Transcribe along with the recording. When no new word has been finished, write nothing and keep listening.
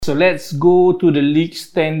So let's go to the league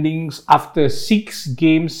standings after 6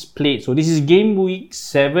 games played. So this is game week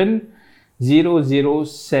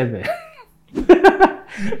 7007.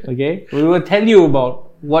 Okay, we will tell you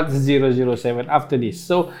about what's 007 after this.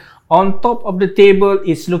 So on top of the table,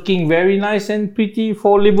 it's looking very nice and pretty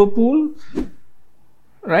for Liverpool,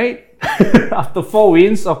 right? After 4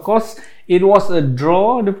 wins, of course, it was a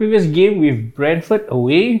draw the previous game with Brentford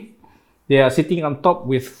away. They are sitting on top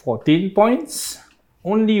with 14 points.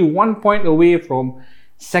 Only 1 point away from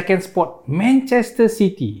second spot, Manchester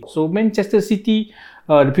City. So Manchester City,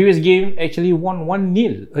 the previous game actually won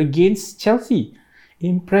 1-0 against Chelsea.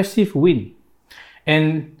 Impressive win.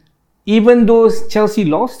 And even though Chelsea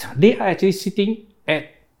lost, they are actually sitting at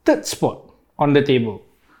third spot on the table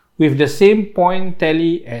with the same point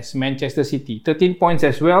tally as Manchester City. 13 points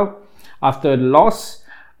as well after the loss.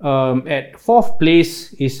 At fourth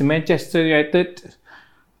place is Manchester United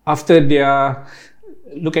after their...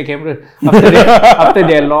 Look at camera. After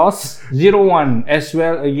their loss, 0-1 as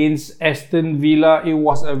well against Aston Villa. It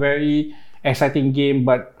was a very exciting game,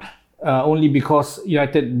 but only because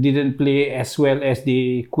United didn't play as well as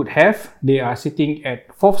they could have. They are sitting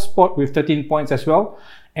at fourth spot with 13 points as well.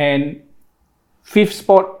 And fifth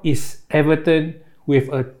spot is Everton with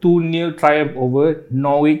a 2-0 triumph over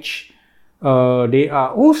Norwich. They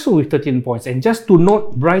are also with 13 points. And just to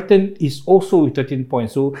note, Brighton is also with 13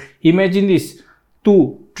 points. So imagine this.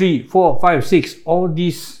 2, 3, 4, 5, 6. All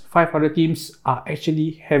these 5 other teams are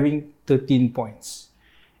actually having 13 points.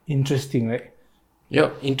 Interesting, right?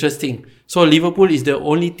 Yeah, interesting. So Liverpool is the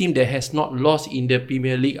only team that has not lost in the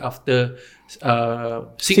Premier League after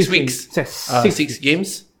 6 weeks. 6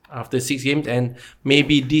 games. After 6 games, and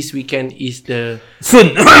maybe this weekend is the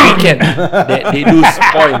weekend that they lose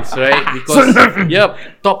points, right? Because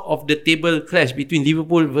top of the table clash between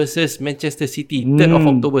Liverpool versus Manchester City, 3rd of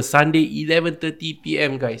October, Sunday, 11:30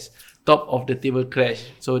 p.m. guys. Top of the table clash.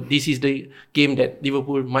 So this is the game that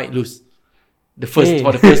Liverpool might lose. For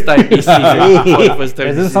the first time this season.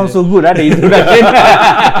 Doesn't sound so good, the introduction.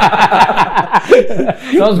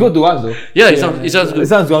 Sounds good to us though. Yeah, it sounds good. It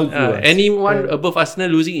sounds good to us. Anyone above Arsenal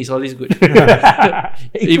losing is always good.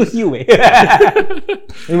 It was you,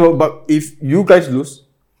 But if you guys lose,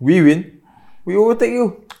 we win, we overtake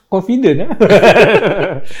you. Confident,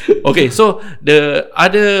 Okay, so the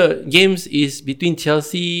other games is between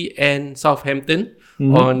Chelsea and Southampton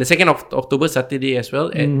on the 2nd of October, Saturday as well,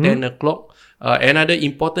 at 10 o'clock. Another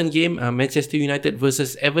important game, Manchester United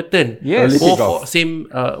versus Everton. Yes, both same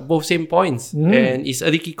points, and it's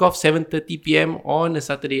early kickoff 7:30 p.m. on a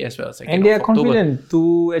Saturday as well. And they are confident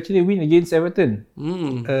to actually win against Everton.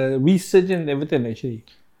 Resurgent Everton actually.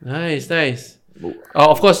 Nice.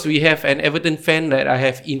 Of course, we have an Everton fan that I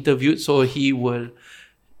have interviewed, so he will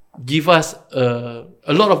give us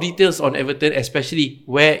a lot of details on Everton, especially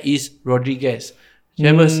where is Rodriguez.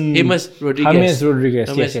 James Rodriguez.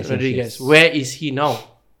 Yes. Where is he now?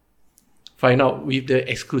 Find out with the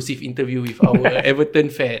exclusive interview with our Everton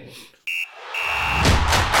fan.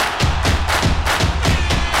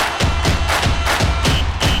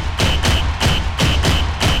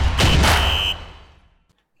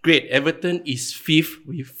 Great. Everton is 5th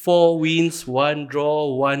with 4 wins, 1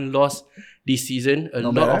 draw, 1 loss this season.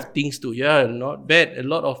 Not bad. Not bad. A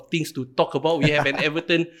lot of things to talk about. We have an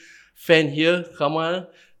Everton fan here, Kamal,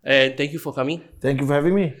 and thank you for coming. Thank you for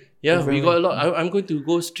having me. Yeah, we got a lot. I'm going to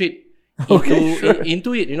go straight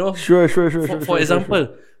into it, Sure. For example,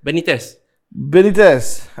 Benitez.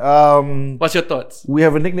 What's your thoughts? We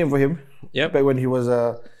have a nickname for him. Yeah. Back when he was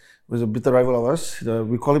a bitter rival of us.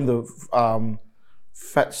 We call him the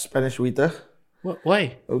fat Spanish waiter. What?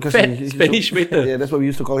 Why? Because fat Spanish waiter. Yeah, that's what we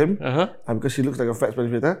used to call him. Because he looks like a fat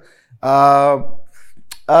Spanish waiter.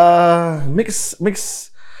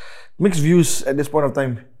 Mixed views at this point of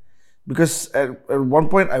time, because at one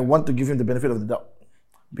point I want to give him the benefit of the doubt,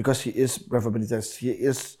 because he is Rafa Benitez. He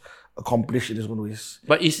is accomplished in his own ways.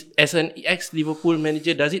 But as an ex-Liverpool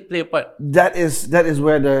manager, does it play a part? That is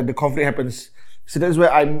where the conflict happens. So that is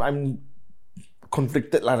where I'm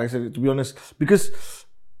conflicted, like I said, to be honest, because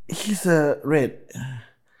he's a red,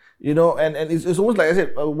 and it's almost like I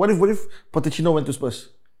said. What if Pochettino went to Spurs?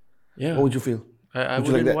 Yeah. What would you feel? I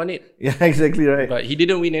wouldn't want it. Yeah, exactly right. But he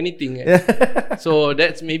didn't win anything. So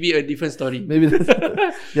that's maybe a different story. Maybe that's,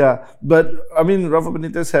 yeah. But I mean, Rafa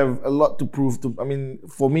Benitez have a lot to prove.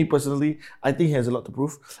 For me personally, I think he has a lot to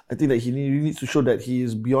prove. I think that he needs to show that he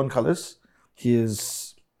is beyond colours. He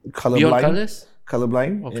is colorblind. Beyond colours?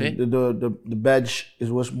 Colorblind. Okay. And the badge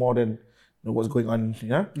is worth more than what's going on.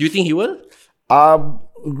 Yeah. Do you think he will?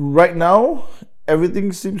 Right now,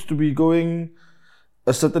 everything seems to be going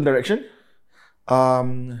a certain direction.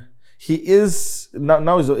 he is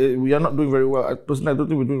now is we are not doing very well. Personally, I don't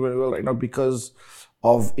think we're doing very well right now because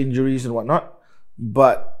of injuries and whatnot.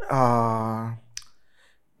 But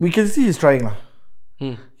we can see he's trying lah.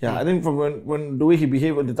 I think from when the way he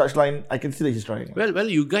behaved on the touchline, I can see that he's trying. Well,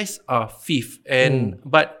 you guys are fifth, and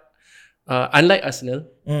but unlike Arsenal,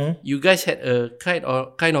 you guys had a kind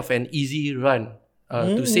of an easy run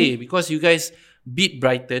to say, because you guys beat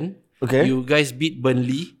Brighton. Okay. You guys beat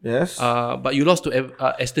Burnley. Yes. But you lost to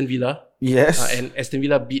Aston Villa. Yes. And Aston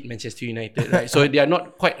Villa beat Manchester United, right? So they are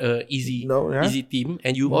not quite a easy team,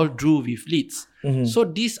 and you all drew with Leeds. So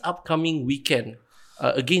this upcoming weekend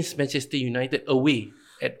against Manchester United away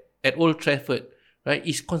at Old Trafford, right,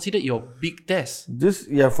 is considered your big test.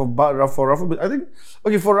 For Rafa, but I think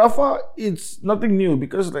for Rafa it's nothing new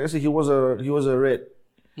because like I said, he was a red.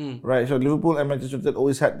 Right, so Liverpool and Manchester United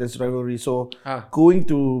always had this rivalry. So going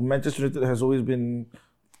to Manchester United has always been,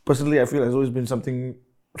 personally, I feel has always been something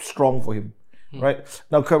strong for him. Right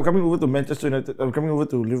now, coming over to Manchester United, coming over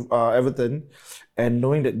to Everton, and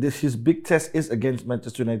knowing that his big test is against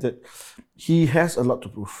Manchester United, he has a lot to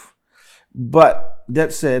prove. But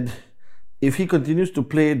that said, if he continues to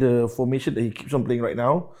play the formation that he keeps on playing right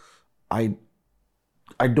now, I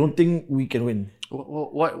don't think we can win.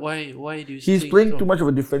 Why do you? He's playing too much of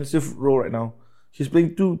a defensive role right now. He's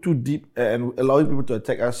playing too deep and allowing people to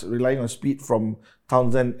attack us, relying on speed from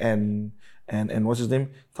Townsend and what's his name?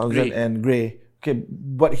 Townsend and Gray. Okay,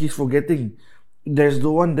 but he's forgetting there's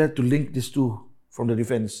no one there to link these two from the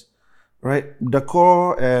defense, right? The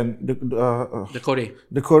core and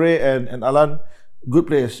the Core and Alan, good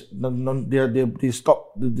players. They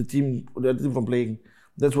stop the other team from playing.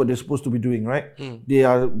 That's what they're supposed to be doing, right? They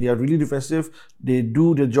are really defensive. They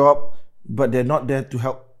do their job, but they're not there to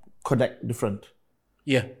help connect the front.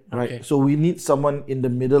 Yeah. Right. Okay. So we need someone in the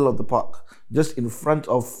middle of the park, just in front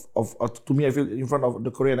of to me, I feel in front of the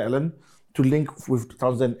Korean Allen to link with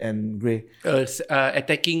Townsend and Gray.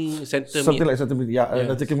 Attacking center. Something like center mid,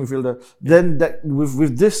 an attacking midfielder. Then that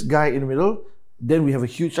with this guy in the middle, then we have a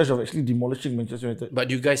huge chance of actually demolishing Manchester United. But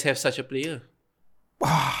do you guys have such a player?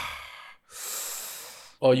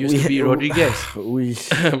 Or used to be Rodriguez? We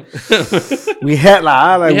had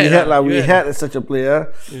such a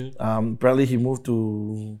player. Apparently he moved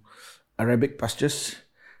to Arabic pastures.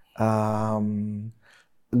 Gomez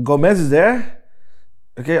is there.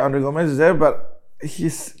 Okay, Andre Gomez is there, but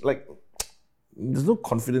he's like, there's no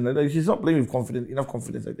confidence. He's not playing with enough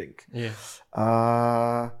confidence, I think. Yeah.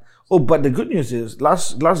 But the good news is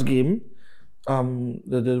last game, when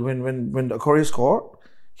the Korea scored,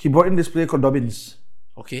 he brought in this player called Dobbins.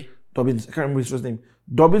 Okay. Dobbins, I can't remember his first name.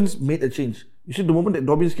 Dobbins made a change. You see, the moment that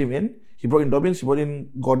Dobbins came in, he brought in Dobbins, he brought in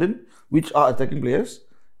Gordon, which are attacking players,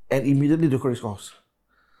 and immediately the Korea scores.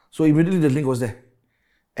 So immediately the link was there.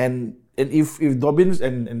 And if Dobbins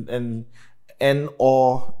and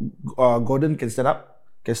Gordon can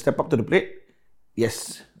step up to the plate,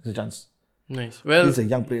 yes, there's a chance. Nice. Well, these are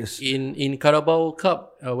young players. In Carabao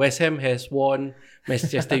Cup, West Ham has won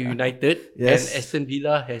Manchester United, yes. And Aston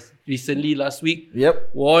Villa has recently last week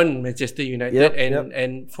won Manchester United.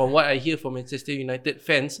 And from what I hear from Manchester United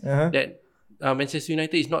fans, that Manchester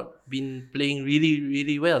United is not been playing really,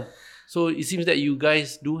 really well. So it seems that you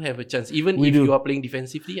guys do have a chance, even if you are playing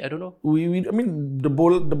defensively. I don't know. I mean, the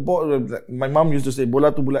ball. My mom used to say,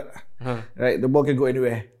 "Bola tu bulat," right? The ball can go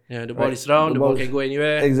anywhere. Yeah, the ball is round. The ball can go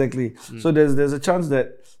anywhere. Exactly. So there's a chance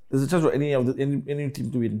for any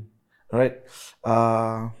team to win, right?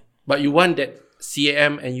 But you want that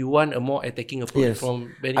CAM and you want a more attacking approach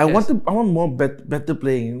from Benitez. I want more better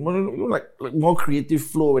playing, like more creative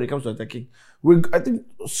flow when it comes to attacking. I think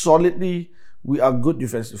solidly we are good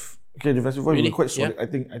defensive. Okay, defensive wise, we're quite solid.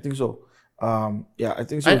 Yeah. I think so. I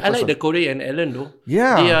think so. I like the Corey and Allen though.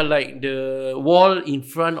 Yeah, they are like the wall in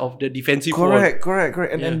front of the defensive wall.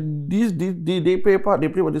 Correct. And these they play a part. They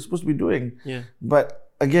play what they're supposed to be doing. Yeah.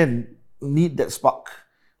 But again, need that spark.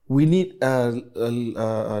 We need Arteta,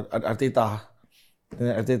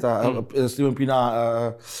 Steven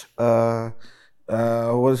Pina,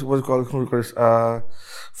 what's it called?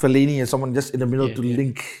 Fellaini, and someone just in the middle to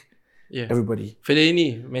link. Yeah. Everybody.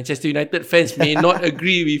 Fellaini, Manchester United fans may not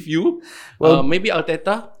agree with you. Well, maybe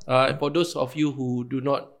Arteta. For those of you who do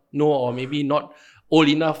not know or maybe not old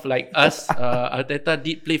enough like us, Arteta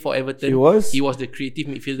did play for Everton. He was the creative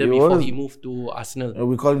midfielder before he moved to Arsenal.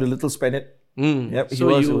 We call him the little Spaniard. Yep, he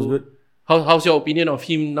was good. How's your opinion of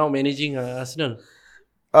him now managing Arsenal?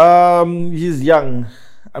 He's young.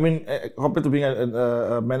 I mean, compared to being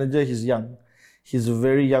a manager, he's young. He's a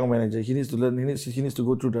very young manager. He needs to learn. He needs to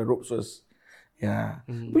go through the ropes first. Yeah.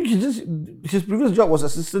 But his previous job was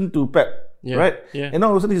assistant to Pep. right? Yeah. And now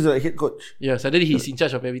all of a sudden he's a head coach. Yeah, suddenly he's in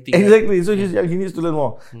charge of everything. Exactly. So he's young, he needs to learn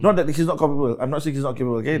more. Not that he's not capable. I'm not saying he's not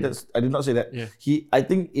capable. Okay, I did not say that. Yeah. I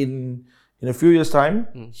think in a few years' time,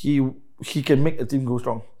 he can make a team go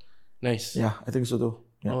strong. Nice. Yeah, I think so too.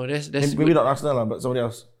 Yeah. Oh, that's Maybe not Arsenal, but somebody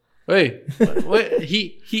else. Hey,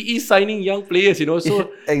 he is signing young players, you know,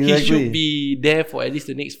 so Exactly. he should be there for at least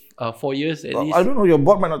the next 4 years at least. I don't know. Your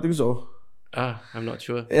board might not think so. I'm not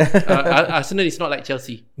sure. Arsenal is not like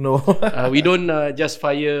Chelsea. No. We don't just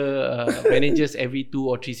fire managers every 2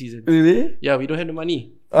 or 3 seasons. Really? Yeah, we don't have the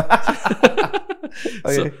money.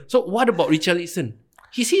 Okay. So what about Richarlison?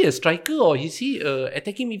 Is he a striker or is he a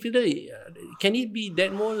attacking midfielder? Can he be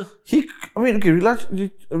that more? Relax.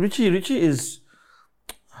 Richie is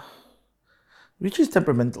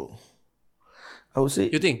temperamental. I would say.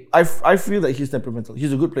 You think? I feel that he's temperamental.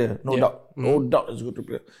 He's a good player, no doubt. No doubt he's a good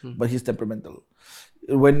player. But he's temperamental.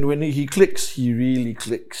 When he clicks, he really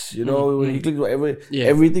clicks. You know, when he clicks, whatever,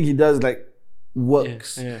 everything he does like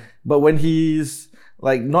works. Yeah. But when he's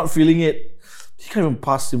like not feeling it, he can't even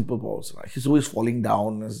pass simple balls. Like he's always falling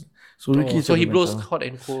down. So Ricky's so he blows hot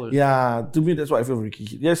and cold. Yeah, to me that's what I feel for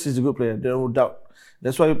Ricky. Yes, he's a good player, no doubt.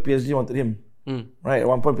 That's why PSG wanted him. Right, at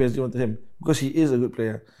one point PSG wanted him because he is a good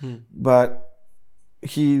player. But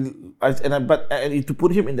to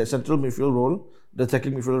put him in that central midfield role, the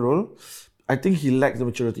attacking midfield role, I think he lacks the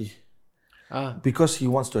maturity. Because he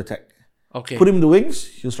wants to attack. Okay. Put him in the wings,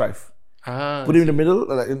 he'll strive. Put him in the middle,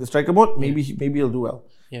 like in the striker mode, maybe he'll do well.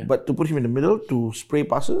 Yeah. But to put him in the middle to spray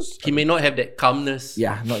passes, he may not have that calmness.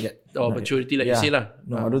 Yeah, not yet. Or Not maturity, yet. like you say lah.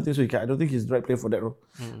 No, I don't think so. I don't think he's the right player for that role.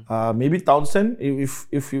 Maybe Townsend,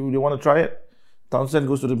 if you want to try it, Townsend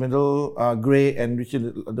goes to the middle, Gray and Richie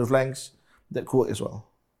the flanks. That could work as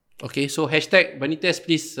well. Okay, so hashtag Benitez,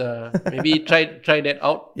 please maybe try that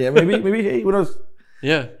out. Yeah, maybe hey, who knows?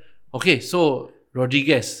 Yeah. Okay, so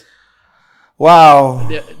Rodriguez. Wow.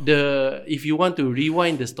 The if you want to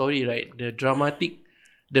rewind the story, right? The drama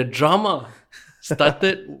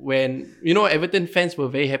started when Everton fans were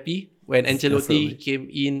very happy when Ancelotti came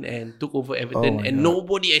in and took over Everton, and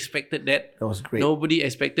nobody expected that. That was great. Nobody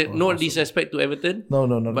expected. No disrespect to Everton. No.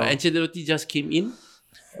 But Ancelotti just came in.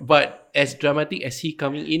 But as dramatic as he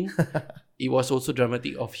coming in, it was also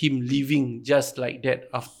dramatic of him leaving just like that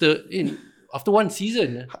after one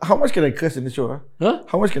season. How much can I curse in the show? Huh?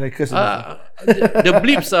 How much can I curse in the show? The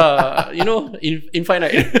blips are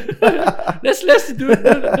infinite. let's do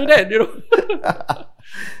that.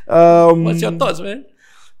 What's your thoughts, man?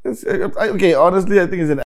 Okay, honestly, I think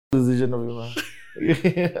it's an decision of him.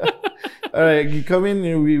 All right, you come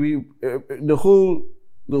in. We the whole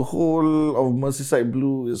of Merseyside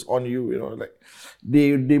Blue is on you. Like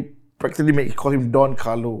they practically call him Don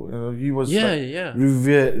Carlo. He was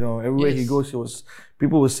revered. Everywhere he goes,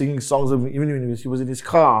 people were singing songs of him. Even when he was in his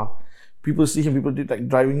car, people see him. People did like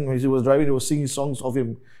driving. When he was driving, they were singing songs of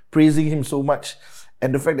him, praising him so much.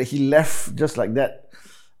 And the fact that he left just like that,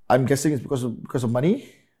 I'm guessing it's because of money.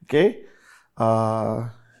 Okay,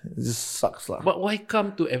 it just sucks lah. But why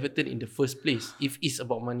come to Everton in the first place if it's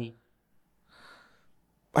about money?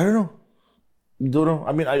 I don't know.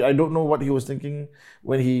 I mean, I don't know what he was thinking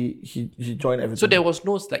when he joined Everton. So there was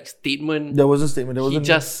no statement. There was a statement. There wasn't.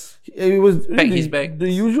 It was packed his bag. The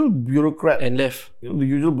usual bureaucrat and left. The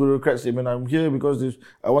usual bureaucrat statement. I'm here because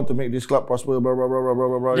I want to make this club prosper. Blah blah blah blah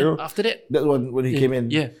blah blah. After that, that's when he came in.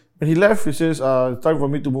 Yeah. When he left, he says, "It's time for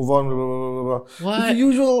me to move on." Blah blah blah blah. What? It's the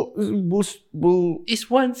usual bull. It's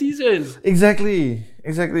one season. Exactly,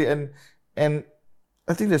 and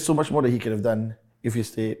I think there's so much more that he could have done if he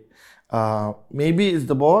stayed. Maybe it's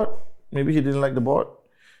the board. Maybe he didn't like the board.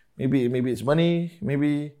 Maybe it's money.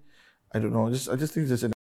 Maybe I don't know. I just think there's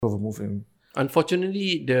an of a move for him.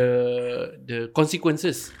 Unfortunately, the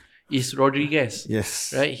consequences is Rodriguez.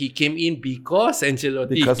 Yes. Right. He came in because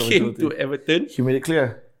Ancelotti came to Everton. He made it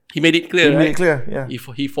clear. He made it clear. Yeah.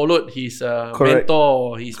 He followed his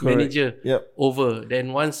mentor, his manager over.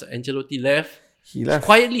 Then once Ancelotti left, he left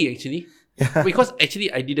quietly actually. Yeah. Because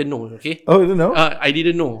actually I didn't know. Okay. Oh, you didn't know? I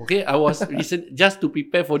didn't know. Okay. I was just to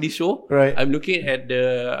prepare for this show. Right. I'm looking at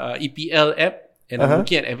the EPL app and I'm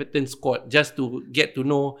looking at Everton's squad just to get to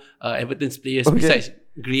know Everton's players besides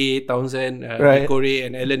Gray, Townsend, Corey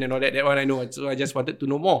and Allen and all that. That one I know. So I just wanted to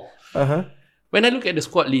know more. When I look at the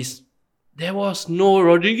squad list, there was no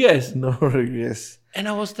Rodriguez. No Rodriguez. And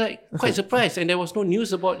I was quite surprised. And there was no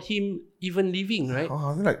news about him even leaving, right?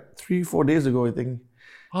 Oh, I think 3-4 days ago, I think.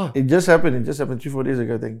 It just happened 3-4 days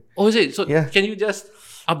ago, I think. Oh, is it? So can you just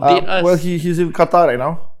update us? Well, he's in Qatar right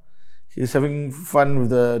now. He's having fun with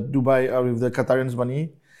the with the Qatarians'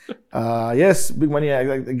 money. Yes, big money.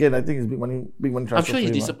 Again, I think it's big money transfer. I'm sure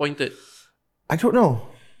he's disappointed. I don't know.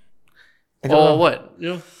 Or what?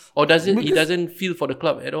 Or he doesn't feel for the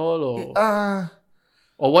club at all,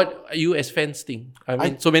 or what you as fans think? I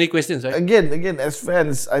mean, so many questions, right? Again, as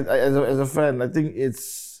fans, as a fan, I think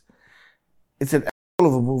it's an hell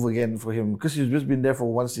of a move again for him because he's just been there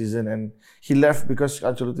for one season and he left because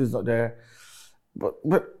Ancelotti is not there. But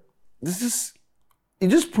it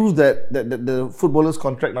just proves that the footballer's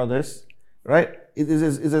contract nowadays, right? It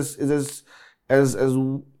is as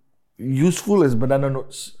useful as banana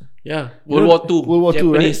notes. Yeah, World War II,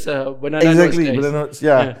 Japanese, right? Banana exactly, notes, banana notes.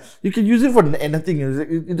 Yeah, you can use it for anything.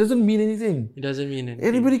 It doesn't mean anything. It doesn't mean anything.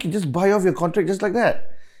 Anybody can just buy off your contract just like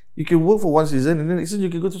that. You can work for one season and then next season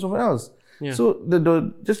you can go to someone else. Yeah. So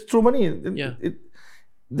the just throw money.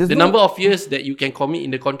 The number of years that you can commit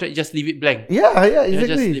in the contract, just leave it blank. Yeah, exactly,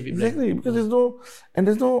 just leave it blank. exactly. Because there's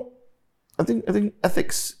no. I think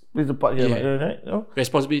ethics plays a part here, right?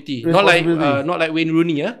 Responsibility. Not like Wayne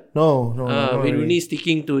Rooney, No. Wayne Rooney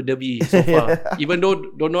sticking to Derby so far. Even though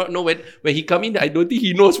do not know when he come in, I don't think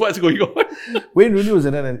he knows what's going on. Wayne Rooney was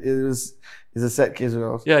it's a sad case as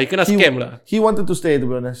well. Yeah, he cannot scam lah. He wanted to stay, to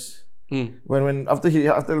be honest. When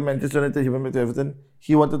after Manchester United, he went back to Everton.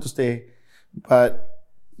 He wanted to stay, but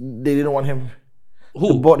they didn't want him.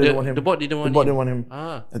 Who? The board didn't want him. The board didn't want him.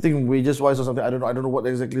 I think wages wise or something. I don't know what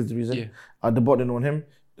exactly is the reason. Yeah. The board didn't want him.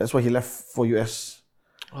 That's why he left for US.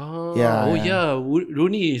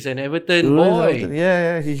 Rooney is an Everton boy.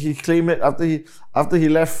 Yeah. He claimed it after he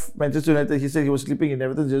left Manchester United. He said he was sleeping in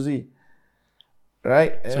Everton's jersey.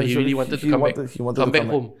 Right. So he really wanted to come back. He wanted to come back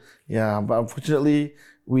home. Yeah, but unfortunately,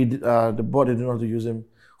 the board didn't know how to use him.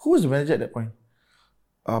 Who was the manager at that point?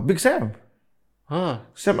 Big Sam.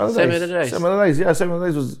 Sam Allardyce. Sam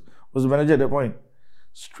Allardyce was the manager at that point.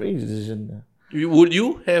 Strange decision. Would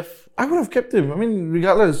you have? I would have kept him. I mean,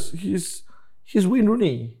 regardless, he's Wayne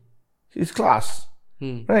Rooney. He's class,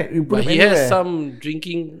 right? You put but him he anywhere. has some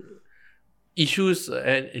drinking issues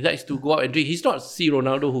and he likes to go out and drink. He's not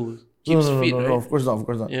Ronaldo who keeps fit, right? No, of course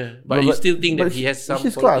not. Yeah, but you still think that he has some.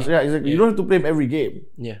 He's class, yeah, exactly. Yeah. You don't have to play him every game.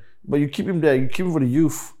 Yeah, but you keep him there. You keep him for the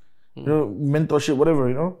youth. Mentorship, whatever.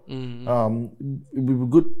 It would be a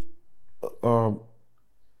good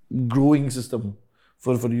growing system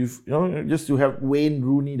for the youth. Just to have Wayne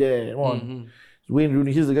Rooney there. Come on, Wayne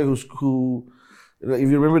Rooney. He's the guy who, if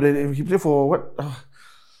you remember that he played for what?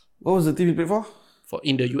 What was the team he played for? For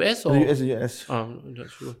in the US or? In the US. I'm not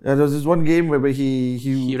sure. Yeah, there was this one game where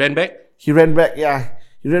he ran back. He ran back. Yeah,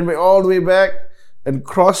 he ran back all the way back and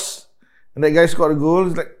crossed, and that guy scored a goal.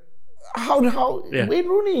 It's like, how Wayne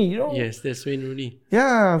Rooney, Yes, that's Wayne Rooney.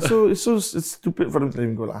 Yeah, so it's stupid for them to let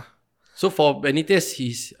him go lah. So for Benitez,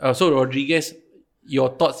 so Rodriguez, your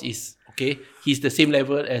thoughts is okay. He's the same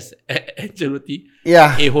level as Ancelotti.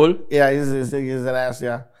 Yeah, a-hole. Yeah, he's an ass.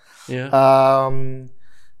 Yeah.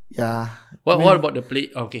 Yeah. What about the play?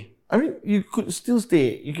 Okay. I mean, you could still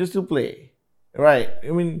stay. You can still play, right?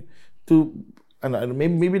 I mean, I don't know,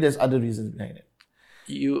 maybe there's other reasons behind it.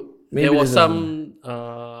 There was some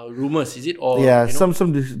rumors, is it? Or some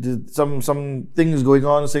things going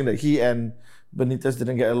on saying that he and Benitez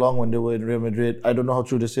didn't get along when they were in Real Madrid. I don't know how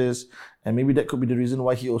true this is, and maybe that could be the reason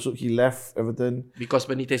why he left Everton. Because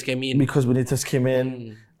Benitez came in.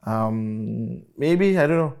 Maybe, I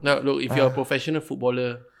don't know. Now look, if you're a professional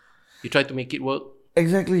footballer, you try to make it work.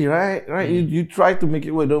 Exactly, right. You try to make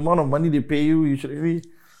it work. The amount of money they pay you, you should actually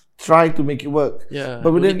try to make it work. Yeah.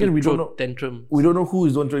 But then again, we don't know. Tantrum. We don't know who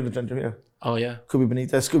is the one throwing the tantrum here. Oh yeah. Could be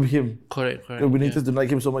Benitez, could be him. Correct. Could be Benitez didn't like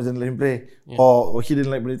him so much, didn't let him play, or he didn't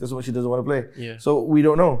like Benitez so much, he doesn't want to play. Yeah. So we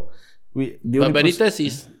don't know. But Benitez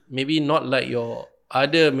is maybe not like your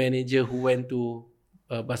other manager who went to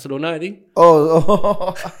Barcelona, I think.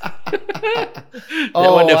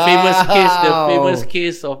 The famous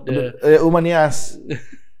case of the Umanias.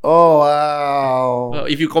 Oh wow!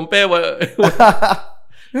 If you compare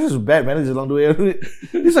this is bad managers along the way.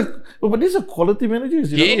 These are quality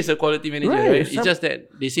managers. He is a quality manager, right? It's just that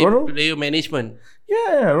they say player management.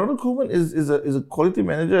 Yeah, Ronald Koeman is a quality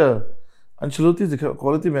manager. Ancelotti is a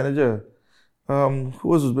quality manager.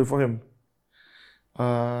 Who else was before him?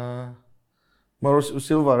 Mauro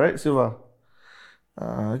Silva, right? Silva.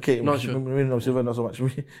 Okay, not sure. Maybe no, Silva not so much.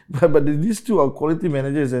 but these two are quality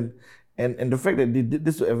managers, and the fact that they did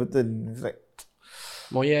this to Everton, it's like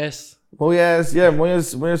Moyes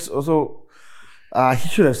also. He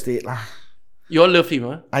should have stayed lah. You all love him,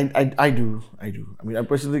 huh? I do. I mean, I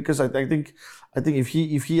personally, because I think if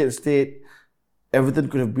he had stayed, Everton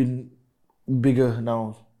could have been bigger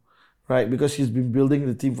now, right? Because he's been building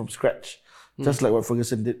the team from scratch, just like what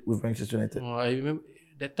Ferguson did with Manchester United. Oh, I remember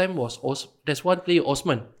that time was there's one player,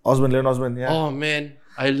 Leon Osman. Yeah. Oh man,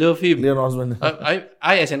 I love him. Leon Osman. I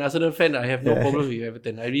as an Arsenal fan, I have no problem with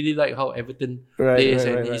Everton. I really like how Everton Right, plays, right,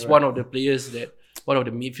 and right, he's right. one of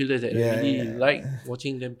the midfielders that I really like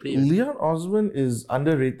watching them play. Leon Osman is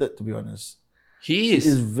underrated, to be honest. He is. He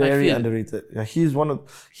is very underrated. Yeah, he is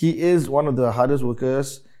one of the hardest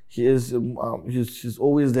workers. He is he's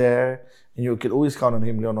always there, and you can always count on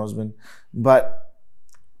him, Leon Osman. But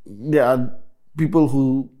there are people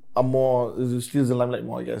who are more steals the limelight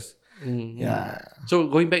more, I guess. Mm-hmm. Yeah. So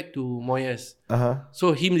going back to Moyes,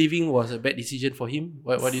 so him leaving was a bad decision for him.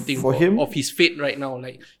 What do you think For him? of his fate right now?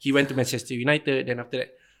 Like he went to Manchester United, then after that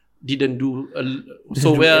didn't do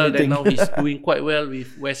so well. Anything. Then now he's doing quite well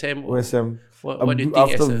with West Ham. West Ham. What do you think?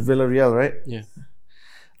 After Villarreal, right? Yeah.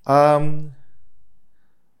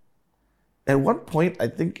 At one point, I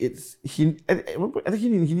think he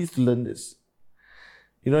needs to learn this.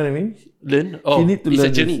 You know what I mean? Learn? Oh, he needs to it's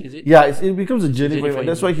learn a journey, this. is it? Yeah, it becomes a journey for him. for And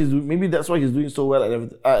that's him. why that's why he's doing so well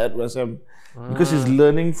at West Ham. Because he's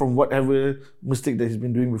learning from whatever mistake that he's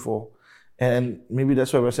been doing before. And maybe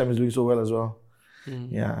that's why West Ham is doing so well as well.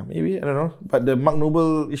 Yeah, maybe, I don't know. But the Mark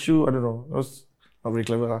Noble issue, I don't know. That was not very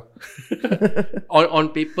clever. on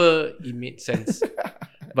paper, it made sense.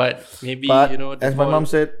 But maybe, But the as my ball- mom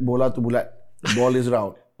said, bola tu bulat. The ball is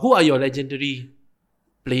round. Who are your legendary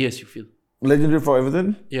players, you feel? Legendary for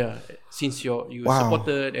Everton. Yeah, since you Wow.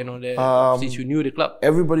 supported and all that, since you knew the club.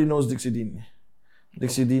 Everybody knows Dixie Dean.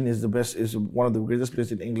 Dixie Dean is is one of the greatest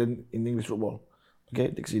players in England in English football. Okay,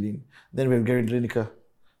 Dixie Dean. Then we have Gary Lineker.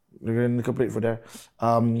 Gary Lineker played for there.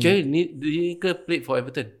 Gary Lineker played for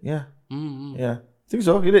Everton. Yeah, Mm-hmm. yeah. I think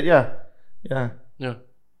so. He did. Yeah. Yeah.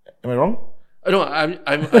 Am I wrong? No, I'm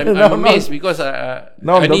No, amazed because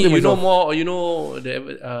No, I'm I mean, doubting you know myself. more, or you know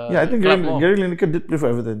the Yeah, I think club more. Gary Lineker did play for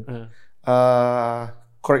Everton.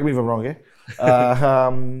 Correct me if I'm wrong. Okay.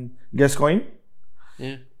 Gascoigne.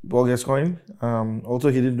 Yeah. Paul Gascoigne. Also,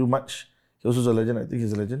 he didn't do much. He also is a legend. I think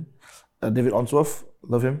he's a legend. David Onsworth,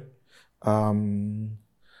 love him.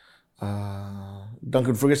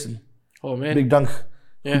 Duncan Ferguson, Oh man, Big Dunk.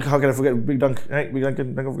 Yeah. How can I forget Big Dunk? Right, Big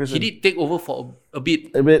Duncan Ferguson. he did take over for a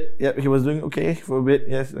bit. A bit. Yeah, he was doing okay for a bit.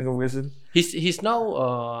 Yes, Duncan Ferguson. He's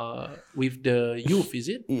now with the youth, is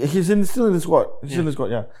it? He's still in the squad. He's still in the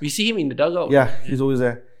squad. Yeah. We see him in the dugout. Yeah, he's always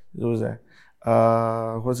there. He's always there.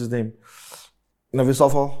 What's his name? Navi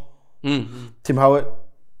Southall. Tim Howard.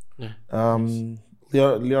 Yeah.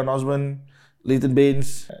 Leon Osman. Leighton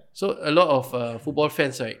Baines. So a lot of football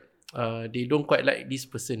fans, right? They don't quite like this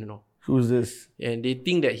person, Who's this? and they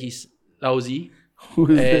think that he's lousy, Who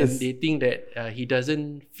is and this? they think that he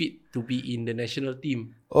doesn't fit to be in the national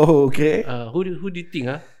team. Oh, okay. Who do you think,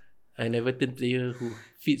 an Everton player who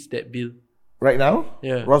fits that bill? Right now?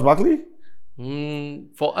 Yeah. Ross Barkley?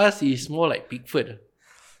 For us, he's more like Pickford.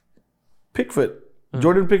 Pickford.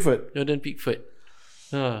 Jordan Pickford. Jordan Pickford.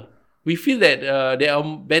 We feel that there are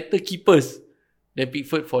better keepers than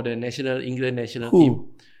Pickford for the England national team.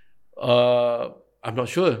 I'm not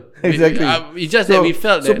sure. Exactly. It's just that we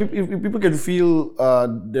felt so that. if people can feel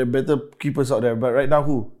there are better keepers out there, but right now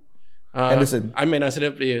who? Anderson. I'm an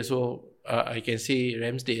Arsenal player, so I can say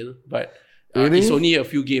Ramsdale, but Really? it's only a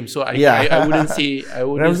few games, so I wouldn't say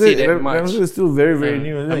Ramsdale, that much. Ramsdale is still very, very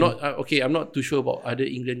new. Isn't I'm he? not I'm not too sure about other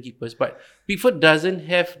England keepers, but Pickford doesn't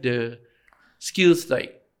have the skills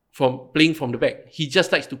like from playing from the back. He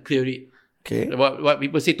just likes to clear it. Okay. What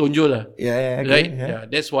people say tonjol lah. Yeah, okay, Right? yeah. Yeah,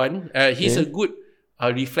 that's one. He's a good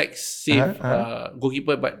reflex save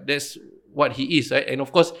goalkeeper, but that's what he is, right? And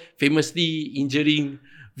of course, famously injuring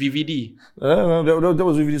VVD. No, that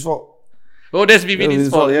was VVD's fault. Oh, that's That was VVD's his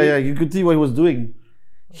fault. Yeah, you could see what he was doing.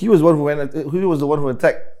 He was one who was the one who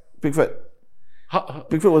attacked Pickford.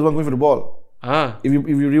 Pickford was the one going for the ball. If you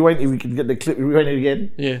rewind, if we can get the clip, rewind it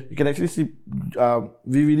again. Yeah. You can actually see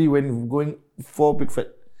VVD when going for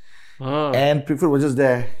Pickford, and Pickford was just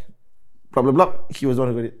there. Blah blah blah. He was the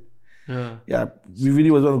one who got it. Yeah,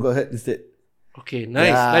 VVD was the one who got hurt instead. Okay,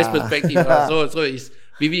 nice perspective. So it's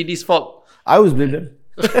VVD's fault. I always blame them.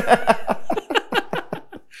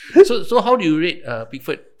 So how do you rate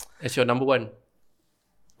Pickford as your number one?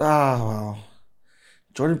 Wow.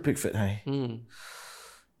 Jordan Pickford, hey.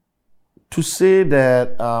 To say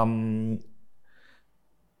that,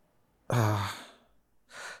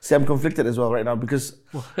 see, I'm conflicted as well right now because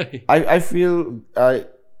Why? I feel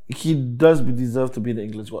he does deserve to be in the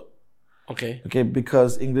England squad. Okay. Okay,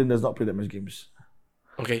 because England does not play that much games.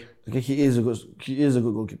 Okay. Okay, he is a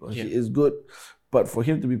good goalkeeper. Yeah. He is good, but for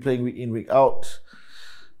him to be playing week in, week out,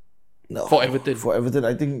 no. For Everton. For Everton,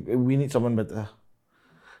 I think we need someone better.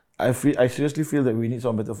 I seriously feel that we need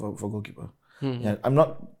someone better for goalkeeper. Yeah, I'm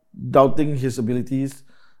not doubting his abilities.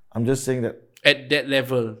 I'm just saying that At that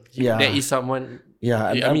level, Yeah. there is someone Yeah,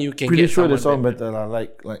 I I'm mean, you can pretty get sure there's someone someone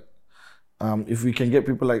better. If we can get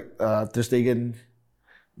people like Ter Stegen,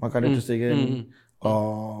 Marc-Andre Ter Stegen,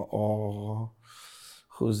 or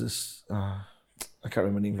who's this? I can't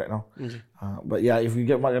remember names right now. But yeah, if we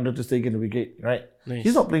get Marc-Andre Ter Stegen, it'll be great, right? Nice.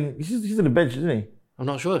 He's not playing. He's on the bench, isn't he? I'm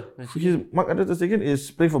not sure. Marc-Andre Ter Stegen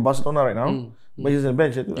is playing for Barcelona right now, but he's on the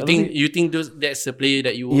bench. You think that's the player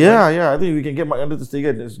that you want? Yeah. I think we can get Marc-Andre Ter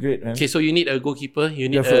Stegen. That's great, man. Okay, so you need a goalkeeper. You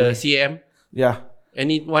need Definitely. a CM. Yeah.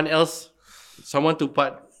 Anyone else? Someone to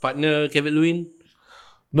partner Kevin Lewin?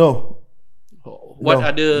 No. What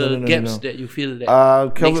other gaps that you feel that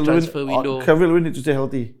next transfer window? Kevin Lewin needs to stay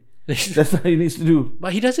healthy. That's what he needs to do.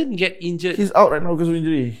 But he doesn't get injured. He's out right now because of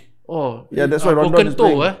injury. Oh, Yeah, that's why Rondon broken is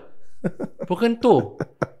toe, playing. Broken toe.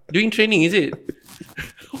 Doing training, is it?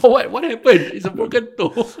 What happened? It's a broken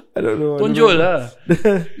toe. I don't know. Tonjol lah.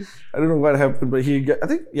 I don't know what happened, but he got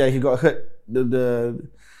hurt.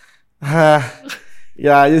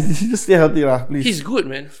 Yeah, just stay healthy lah, please. He's good,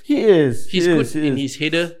 man. He is. He's good in his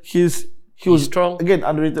header. He was strong. Again,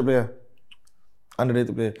 underrated player.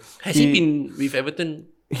 Has he been with Everton?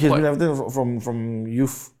 He's been Everton from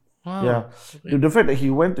youth. Wow. Yeah. Okay. The fact that he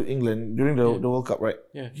went to England during the World Cup, right?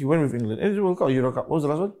 Yeah. He went with England. Is it World Cup or Euro Cup? What was the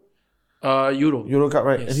last one? Euro. Euro Cup,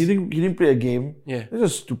 right? Yes. And he didn't play a game. Yeah. That's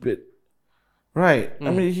just stupid. Right. I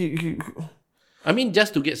mean, I mean,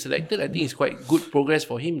 just to get selected, I think it's quite good progress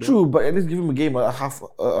for him. Though. true, but at least give him a game, a half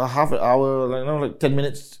an hour, like 10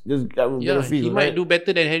 minutes. Just get a feel. He right? might do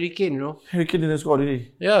better than Harry Kane, you know. Harry Kane didn't score, did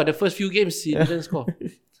he? Yeah, the first few games he didn't score.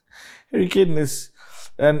 Harry Kane is,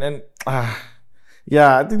 yeah,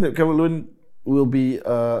 I think that Kevin Lewin will be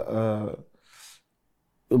a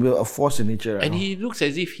force in nature. And now. he looks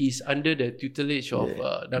as if he's under the tutelage of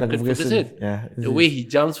Duncan Ferguson. Ferguson. Yeah, The way he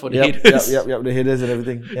jumps for the Yep, headers. the headers and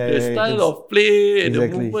everything. Yeah, The style of play and the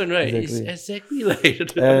Exactly, movement, right? exactly. It's exactly like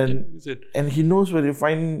Duncan Ferguson. And he knows where to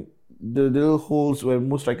find the little holes where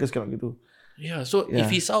most strikers cannot get to. Yeah, so if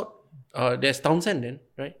he's out, there's Townsend then,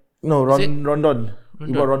 right? No, Rondon.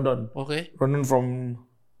 We got Rondon. Okay. Rondon from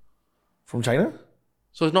China?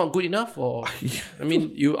 So it's not good enough, or I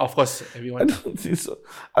mean, you of course I everyone. don't think so.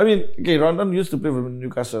 I mean, okay, Rondon used to play for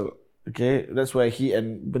Newcastle. Okay, that's where he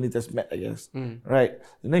and Benitez met, I guess. Right.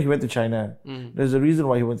 And then he went to China. There's a reason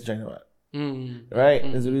why he went to China, right?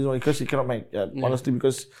 There's a reason why, because he cannot make. Honestly,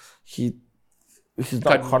 because he's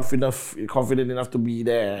not confident enough to be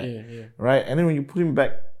there. Right. And then when you put him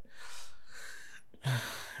back, I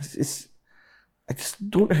just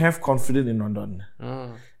don't have confidence in Rondon.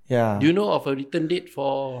 Yeah. Do you know of a return date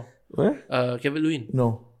for Where? Kevin Lewin?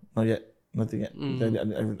 No, not yet. Nothing yet. I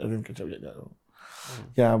didn't catch up yet.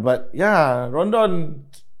 Yeah, but yeah, Rondon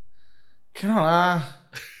cannot lah.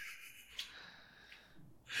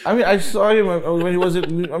 I mean, I saw him when he was in.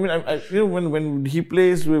 I mean, you know, when he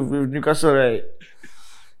plays with Newcastle, right?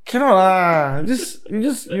 Cannot lah. You just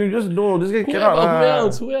know this guy cannot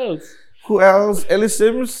lah. Who else? Ellis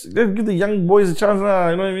Sims. Let's give the young boys a chance lah.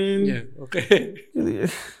 You know what I mean? Yeah. Okay.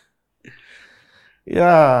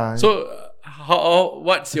 Yeah. So,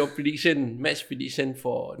 what's your match prediction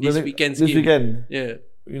for this weekend's game? This weekend. Yeah.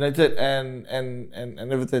 United and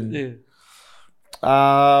Everton. Yeah.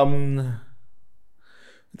 I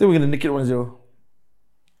think we're gonna nick it 1-0.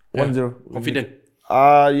 1-0. Confident.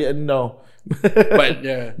 Yeah, no. But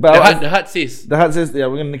yeah. But the heart says. The heart says, yeah,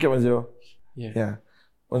 we're gonna nick it 1-0. Yeah.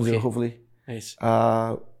 1-0, Okay. hopefully. Nice.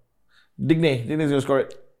 Digne's gonna score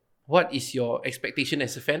it. What is your expectation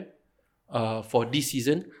as a fan for this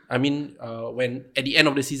season? I mean, when at the end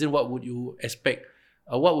of the season, what would you expect?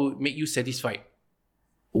 What would make you satisfied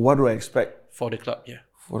What do I expect for the club? Yeah.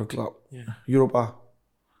 for the club? Yeah. Europa.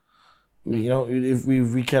 You know, if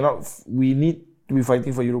we cannot, we need to be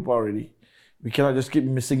fighting for Europa already. We cannot just keep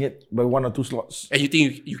missing it by 1 or 2 slots. And you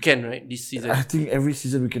think you can, right, this season? I think every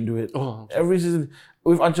season we can do it. Oh, okay. Every season.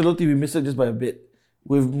 With Ancelotti, we missed it just by a bit.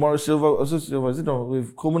 With Mauricio Silva,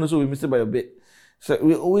 with Koeman also, we missed it by a bit. So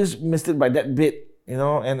we always missed it by that bit, you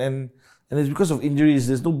know, and it's because of injuries.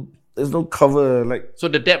 There's no cover, like. So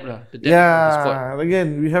the depth of the squad. Yeah,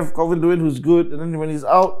 again, we have Calvin Lewin who's good, and then when he's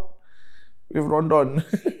out, we have Rondon.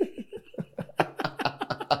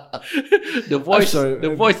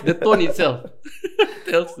 the tone itself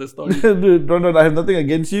tells the story. Dude, Rondon, I have nothing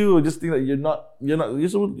against you. I just think that you're not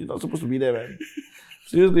supposed to be there, man.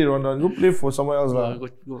 Seriously, Rondon, go play for somewhere else, lah. Go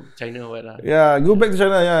China or what lah. Yeah, go back to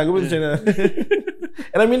China. Yeah, go back to China.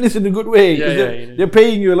 And I mean this in a good way, because they're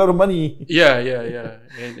paying you a lot of money. Yeah.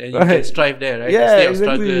 And you can strive there, right? Yeah, instead of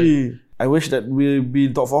struggle. exactly. I wish that we'll be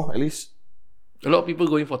in top 4 at least. A lot of people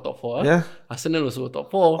going for top 4. Yeah. Arsenal also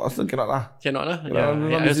top 4. Arsenal cannot lah. Cannot lah.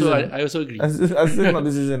 Not this I also agree. Arsenal not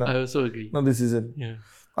this season. I also agree. Not this season. Yeah.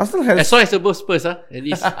 Arsenal has as long as above Spurs, at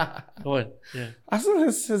least. Come on. Yeah. Arsenal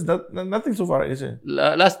has nothing so far, right? Is it?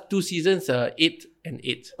 Last 2 seasons, 8 and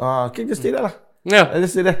 8. Okay, just stay there lah. Yeah.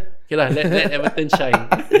 Let's stay there. Okay lah. Let Everton shine.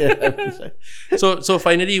 Yeah, Everton shine. So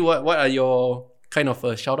finally, what are your kind of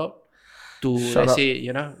shout out to let's say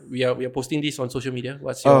we are posting this on social media?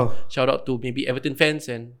 What's your shout out to maybe Everton fans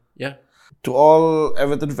and to all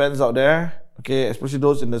Everton fans out there, okay, especially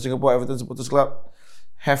those in the Singapore Everton Supporters Club,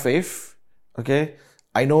 have faith. Okay,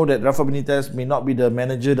 I know that Rafa Benitez may not be the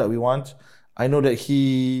manager that we want. I know that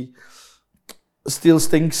he still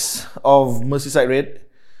stinks of Merseyside Red,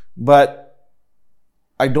 but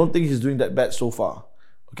I don't think he's doing that bad so far.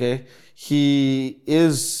 Okay, he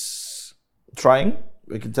is trying.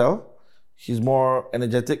 We can tell he's more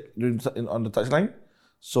energetic on the touchline.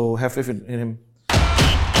 So have faith in him.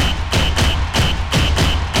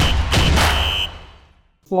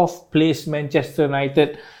 Fourth place Manchester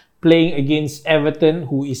United playing against Everton,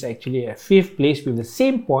 who is actually at 5th place with the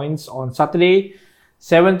same points on Saturday,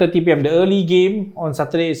 7:30 p.m. The early game on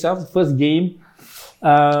Saturday itself, the first game.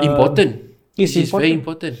 Important. It's very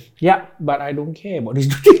important. Yeah, but I don't care about these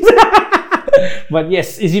two things. But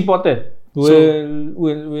yes, it's important.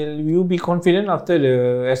 Will you be confident after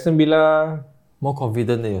the Aston Villa? More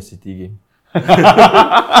confident than your City game.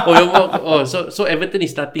 So Everton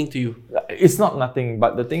is nothing to you. It's not nothing,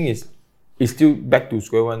 but the thing is, it's still back to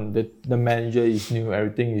square one. The manager is new,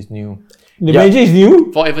 everything is new. The manager is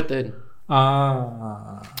new? For Everton.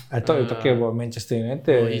 I thought you were talking about Manchester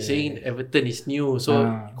United. He's saying Everton is new,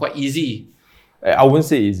 so quite easy. I wouldn't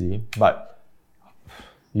say easy, but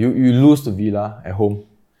you lose to Villa at home.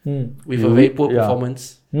 With a very poor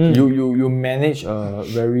performance. You manage a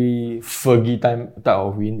very Fergie type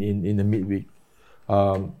of win in the midweek.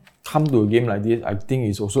 Come to a game like this, I think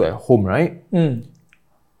it's also at home, right?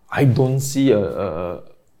 I don't see a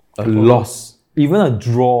loss, even a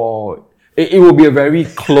draw. It will be a very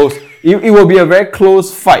close. It will be a very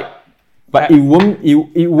close fight, but it won't. It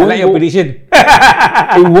won't. I like your prediction.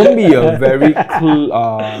 It won't be a very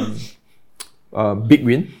big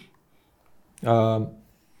win.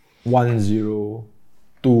 1-0,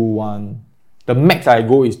 2-1. The max I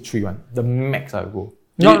go is 3-1. The max I go.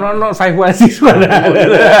 Not 5-1, 6-1.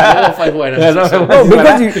 Not 5-1. No,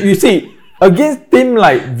 because you see, against team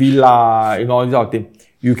like Villa, all these other team,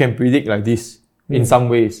 you can predict like this in some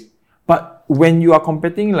ways. But when you are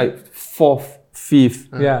competing like 4th,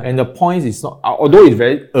 5th, and the points is not, although it's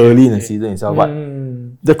very early in the season itself, but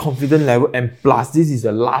the confidence level, and plus this is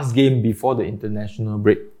the last game before the international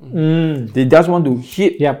break. They just want to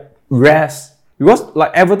hit rest, because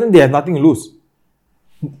like Everton, they have nothing to lose.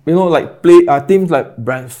 Like play teams like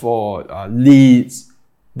Brentford, Leeds,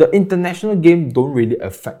 the international game don't really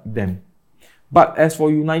affect them. But as for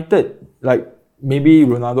United, like maybe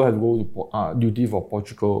Ronaldo has to go to duty for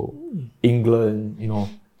Portugal, England,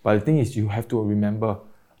 But the thing is, you have to remember,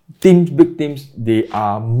 big teams, they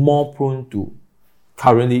are more prone to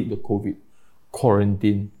currently the COVID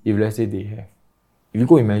quarantine. If let's say they have, if you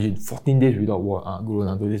go imagine 14 days without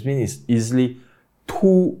Ronaldo, this means it's easily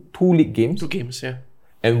two league games. 2 games,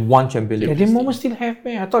 and 1 Champions League. Yeah, they almost still have,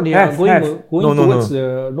 man. I thought they are going towards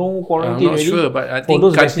the no quarantine. I'm not sure, but I think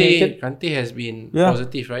Kante has been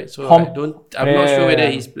positive, right? So I'm not sure whether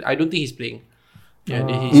I don't think he's playing.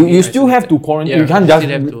 You still have to quarantine. You can't just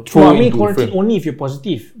throw into quarantine only if you're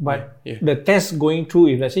positive. But the test going through,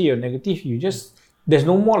 if let's say you're negative, there's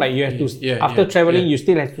no more like you have to after traveling you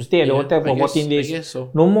still have to stay at the hotel for 14 days. I guess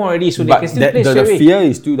so. No more already, so they can still play straight away. The fear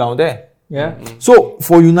is still down there. Yeah. So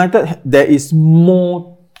for United, there is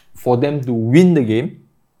more for them to win the game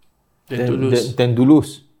than to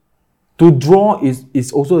lose. To draw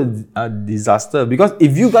is also a disaster, because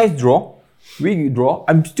if you guys draw, we draw,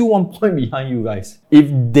 I'm still 1 point behind you guys. If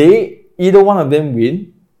either one of them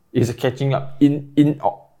win, it's catching up in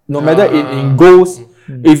no matter in goals.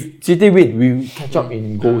 If City win, we catch up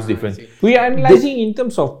in goals difference. We are analysing in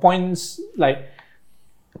terms of points, like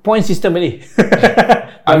point system really.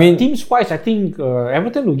 I mean, teams wise, I think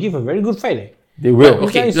Everton will give a very good fight. They will.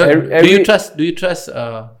 Okay. Do you trust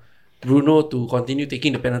Bruno to continue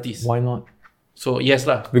taking the penalties? Why not? So yes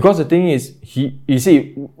lah. Because the thing is, you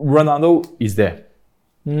see, Ronaldo is there.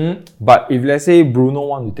 But if let's say Bruno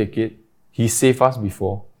want to take it, he saved us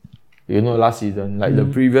before. Last season, like the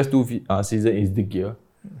previous 2 season is the gear.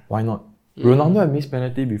 Why not? Ronaldo had missed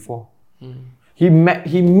penalty before. He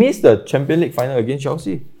missed the Champions League final against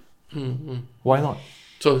Chelsea. Why not?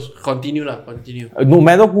 So continue. No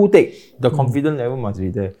matter who take, the confidence level must be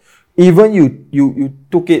there. Even you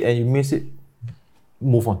took it and you miss it,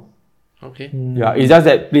 move on. Okay. Yeah, it's just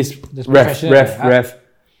that please ref,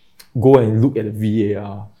 go and look at the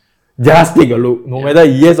VAR. Just take a look. No matter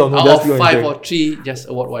yes or no, Out just of go and 5 check. or 3, just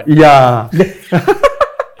award 1. Yeah.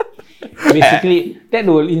 Basically, that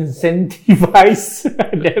will incentivize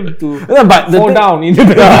them to No, but the fall thing- down in the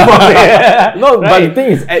penalty box. No, but the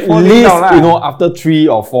thing is, at Falling least, down lah. after 3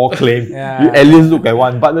 or 4 claims, Yeah. you at least look at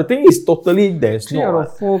one. But the thing is, totally, there's 3 out no.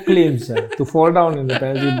 of 4 claims to fall down in the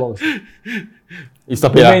penalty box.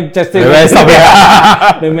 Stop The it. Manchester Stop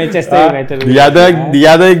it. The Manchester United. The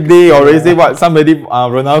other day already say what somebody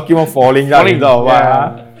Ronaldo keep on falling down. Falling, Or what?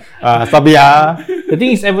 yeah. Stop it. The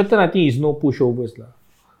thing is, Everton, I think, is no pushovers lah.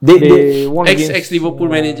 They They won against Ex-Liverpool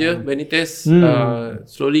manager Benitez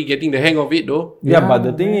slowly getting the hang of it though. Yeah, but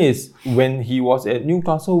the thing is, when he was at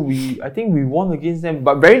Newcastle, I think we won against them,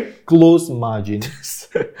 but very close margin.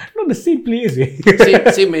 not the same players.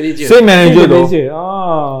 Same manager. Same manager though.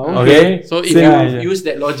 Oh, Okay. okay. So if Same you manager. use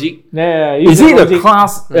that logic, Yeah, Is it the logic.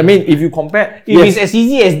 class? I mean, if you compare, If it's as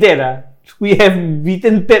easy as that, we have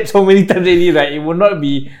beaten Pep so many times already, right? It will not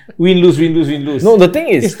be win, lose, win, lose, win, lose. no, the thing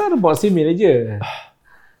is It's not about same manager.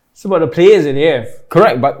 It's about the players that they have.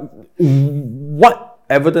 correct, but what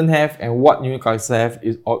Everton have and what Newcastle have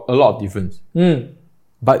is a lot of difference.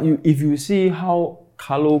 But if you see how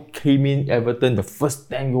Carlo came in Everton, the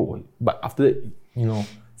first 10 goal, but after that,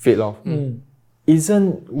 fade off.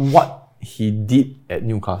 Isn't what he did at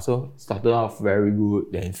Newcastle started off very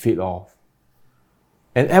good, then fade off.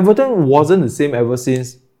 And Everton wasn't the same ever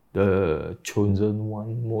since the chosen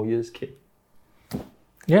one more years came.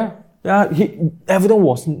 Yeah. Yeah, Everton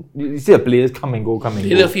wasn't. You see the players come and go, they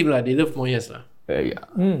go. love him lah. They love Moyes lah. Yeah.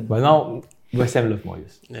 But now West Ham love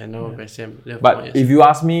Moyes. Yeah, no, West Ham love But Moyes. if you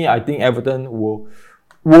ask me, I think Everton will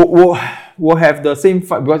have the same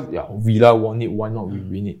fight because Villa won it. Why not we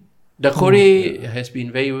win it? The Corey has been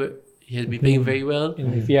very well. He has been playing very well.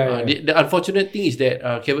 Yeah. The unfortunate thing is that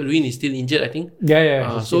Kevin Lewin is still injured, I think.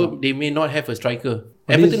 Yeah. So they may not have a striker.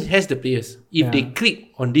 Everton has the players. If they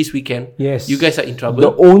click on this weekend, Yes. you guys are in trouble.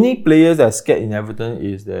 The only players that are scared in Everton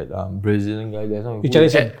is that Brazilian guy. That's not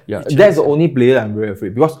Richarlison. Yeah, that's the only player I'm very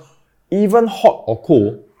afraid because even hot or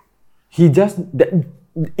cold, he just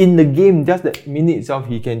in the game, just that minute itself,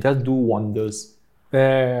 he can just do wonders.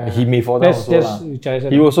 He may fall down That's also.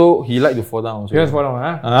 Richarlison. He like to fall down also. He was fall down,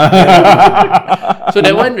 huh? So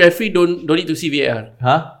that one referee don't need to see VAR.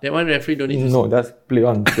 Huh? That one referee don't need to No, that's play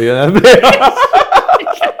on.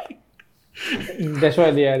 That's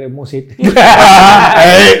why they are the most hated.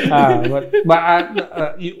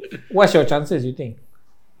 What's your chances, you think?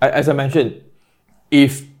 As I mentioned,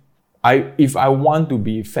 if I want to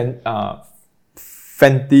be fantasize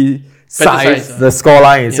the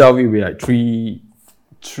scoreline itself, it will be like 3-1,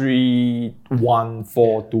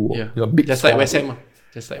 4-2. Yeah. Big Just score. like West Ham.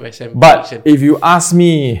 Just like West Ham. But if you ask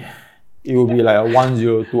me, it will be like a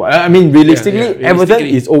 1-0-2. I mean, realistically, Everton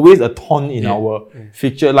is always a thorn in our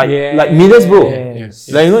fixture. Like Middlesbrough.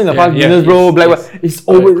 Yes. Like in the past, Middlesbrough, Blackburn. It's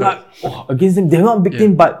always like against them. They're not a big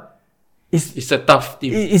team, but it's a tough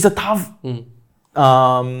team. it's a tough team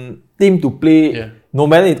to play. Yeah. No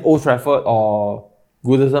matter it's Old Trafford or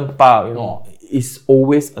Goodison Park, it's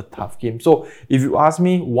always a tough game. So if you ask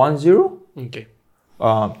me, 1-0. Okay.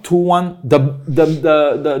 2-1.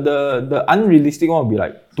 The unrealistic one would be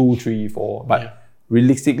like 2-3-4. But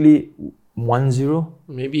realistically, 1-0.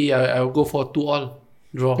 Maybe I'll go for 2-2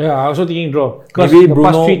 draw. Yeah, I also thinking draw. Because Maybe the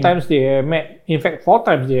past Bruno- 3 times they have met. In fact, 4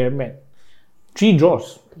 times they have met. 3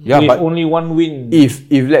 draws. Yeah, with but only 1 win. If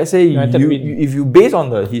let's say United win. if you base on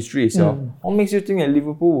the history itself, what makes you think that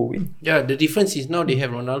Liverpool will win? Yeah, the difference is now they have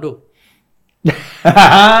Ronaldo.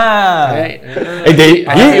 Right.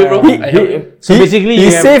 I help you, bro. I help you. So basically he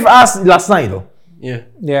you have- saved us last night though. Yeah.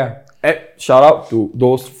 Yeah. Shout out to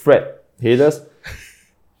those Fred haters.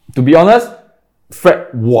 To be honest, Fred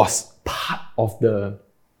was part of the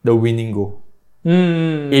winning goal.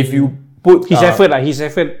 If you put His effort.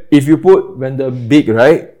 if you put when the big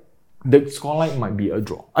right, the scoreline might be a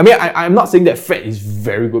draw. I mean, I'm not saying that Fred is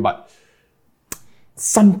very good, but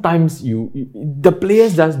sometimes the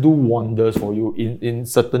players just do wonders for you in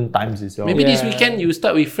certain times itself. Maybe this weekend you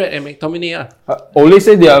start with Fred and McTominay. Ole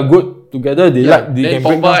say they are good together. They Then can break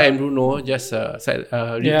Pogba down. and Bruno just sub.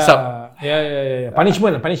 Yeah.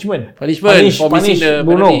 Punishment for missing the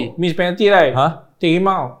Bruno. penalty. Miss penalty, right? Huh? Take him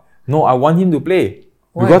out. No, I want him to play.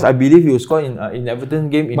 Why? Because I believe he will score in Everton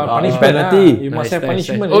game in But punishment, penalty. you must have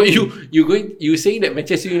punishment. Oh, you saying that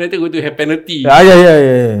Manchester United going to have penalty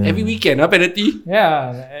Yeah. every weekend? Penalty.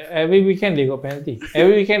 Yeah, every weekend they got penalty.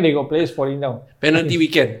 Every weekend they got players falling down. Penalty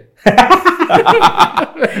weekend.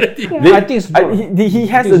 I think it's draw. He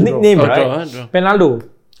has a nickname, right? Draw. Penaldo.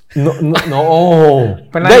 No.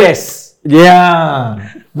 Penaldes.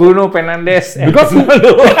 Yeah. Bruno Fernandes. Because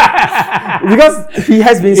he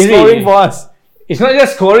has been scoring for us. It's not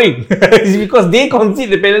just scoring. It's because they concede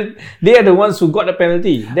the penalty. They are the ones who got the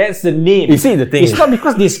penalty. That's the name. You see, the thing it's is, not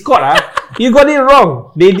because they scored. You got it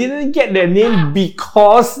wrong. They didn't get the name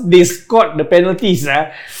because they scored the penalties.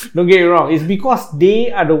 Don't get it wrong. It's because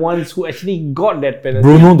they are the ones who actually got that penalty.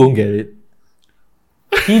 Bruno don't get it.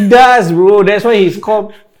 He does, bro. That's why he's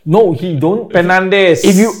called No, he don't. Fernandes.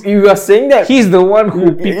 If you are saying that, he's the one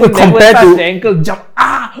who people never touch the ankle, jump.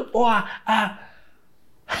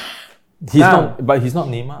 He's not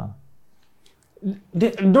Neymar.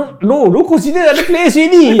 Don't consider other players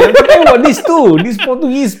really. I'm talking about these two, these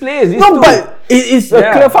Portuguese players. But it's a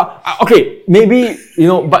clear foul. Okay, maybe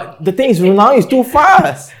but the thing is, Ronaldo is too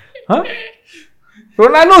fast. Huh?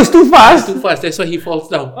 Ronaldo is too fast. Too fast. That's why he falls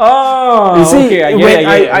down. Oh, you see, okay.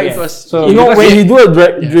 When he do a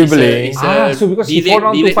dribbling, so because he fall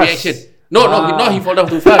down too fast. Reaction. No, he fall down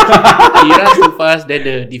too fast. He runs too fast. Then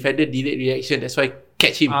the defender delayed reaction. That's why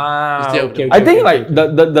catch him. I think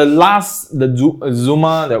the last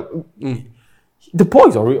Zuma the ball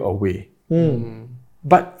is already away.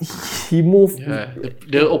 But he moved. Yeah,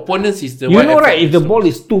 the opponents is the one. Right? If the ball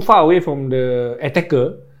is too far away from the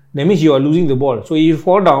attacker, that means you are losing the ball. So if you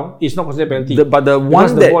fall down, it's not considered penalty. The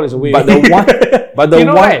ball is away. No,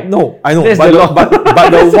 I know.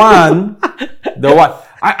 The one.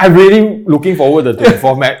 I'm really looking forward to the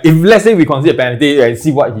format. If let's say we consider penalty and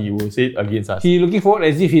see what he will say against us. He's looking forward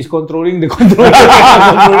as if he's controlling the controller.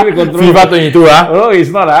 FIFA 22, No,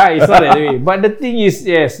 it's not. It's not that way. But the thing is,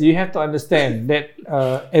 yes, you have to understand that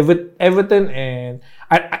Everton and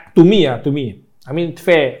to me, I mean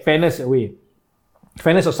fairness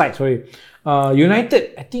aside, sorry.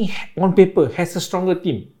 United, I think on paper has a stronger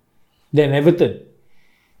team than Everton,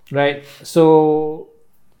 right? So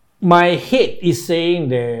my head is saying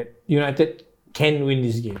that United can win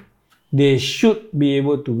this game. They should be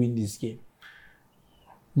able to win this game.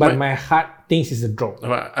 But my heart thinks it's a draw.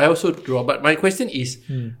 I also draw. But my question is,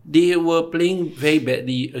 they were playing very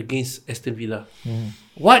badly against Aston Villa.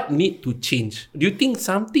 What need to change? Do you think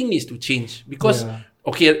something needs to change? Because,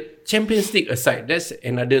 Champions League aside, that's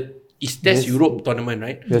Europe tournament,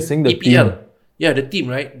 right? You're saying the EPL. team. Yeah, the team,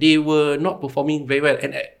 right? They were not performing very well.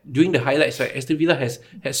 And during the highlights, right, Aston Villa has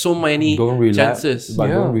had so many chances. But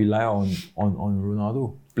don't rely on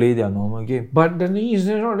Ronaldo. Play their normal game. But the thing is,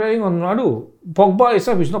 they're not relying on Ronaldo. Pogba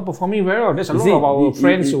itself is not performing very well. There's a lot of our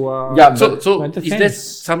friends who are... Yeah, so is there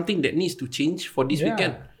something that needs to change for this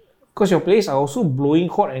weekend? Because your players are also blowing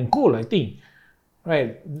hot and cold, I think.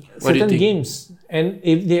 Right? Certain games. And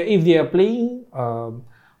if they are playing...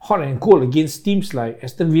 hot and cold against teams like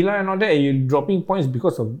Aston Villa and all that, and you're dropping points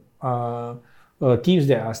because of teams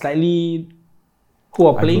that are slightly who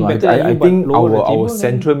are playing better than you. I think our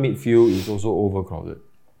central midfield is also overcrowded.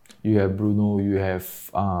 You have Bruno, you have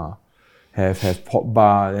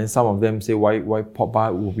Pogba, and some of them say why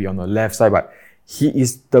Pogba will be on the left side, but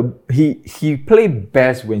he played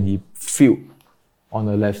best when he filled on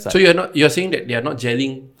the left side. So you're saying that they are not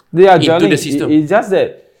gelling. They are into gelling. The system. It's just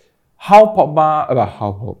that how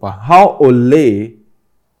Ole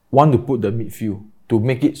want to put the midfield to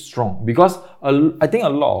make it strong, because I think a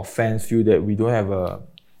lot of fans feel that we don't have a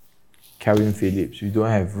Kevin Phillips, we don't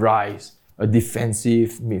have Rice, a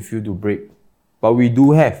defensive midfield to break, but we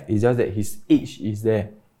do have. It's just that his age is there.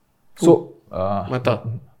 So Mata.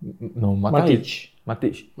 No,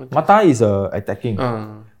 Matic is attacking.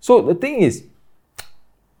 So the thing is,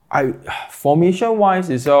 formation wise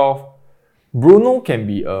itself, Bruno can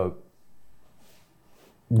be a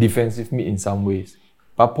defensive mid in some ways,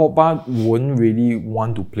 but Pogba won't really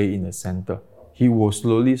want to play in the center. He will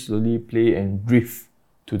slowly play and drift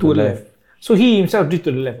to the left. So he himself drift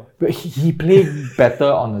to the left. But he played better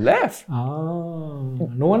on the left. No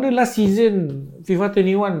wonder last season FIFA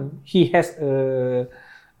 21 he has a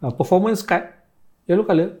performance card, yellow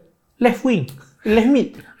color, left wing, left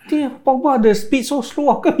mid. I think Pogba the speed so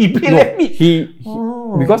slow. How come he play left mid?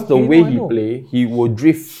 Because the way he play, he will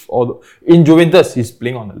drift. In Juventus, he's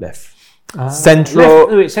playing on the left.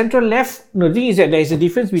 Central left. No, the thing is that there is a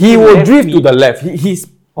difference between he will drift to the left. He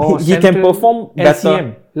can perform better.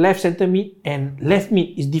 LCM, left center mid and left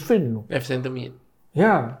mid is different. No? Left center mid.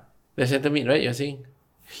 Yeah. Left center mid, right? You're saying?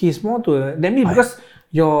 He's more to that means because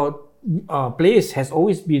your players has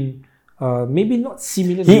always been maybe not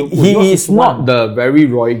similar. He is not the very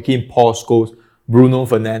Roy Keane, Paul Scholes, Bruno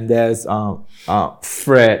Fernandes,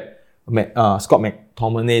 Fred, Scott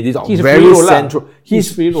McTominay. These are very central.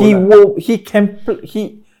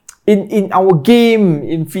 In our game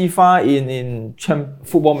in FIFA, in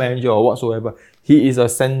Football Manager or whatsoever, he is a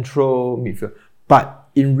central midfielder. But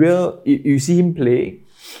in real, you see him play,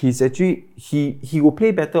 he's actually, he will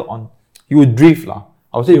play better on, he will drift lah.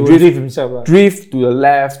 I would say he will drift himself. Drift to the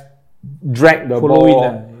left, drag the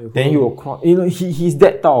ball, then he will cross. You know, he's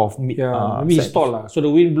that type of maybe he's tall lah. So the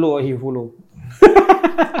wind blow, he follow.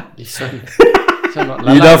 This one not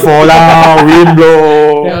either fall down, wind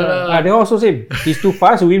blow. They also same. He's too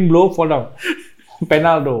fast, wind blow, fall down.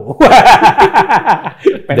 Penaldo.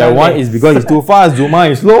 That one is because he's too fast. Zuma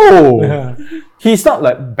is slow. He's not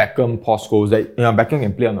like Beckham, Posco. That Beckham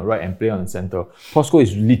can play on the right and play on the center. Posco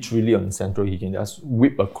is literally on the center. He can just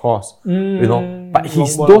whip across. You know, but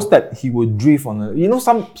he's those that he will drift on the. You know,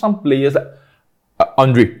 some players like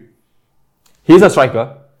Andre. He's a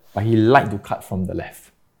striker, but he like to cut from the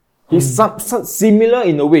left. He's some similar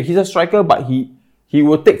in a way. He's a striker, but he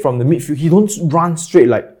will take from the midfield. He don't run straight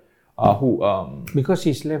like because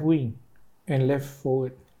he's left wing and left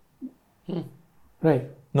forward. Right.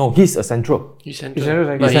 No, he's a central. He's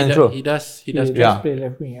central. He does play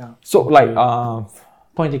left wing. Yeah. So like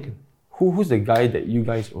point taken. Who's the guy that you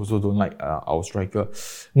guys also don't like? Our striker,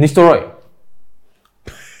 Nistelrooy.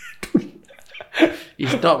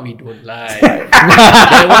 It's not we don't like.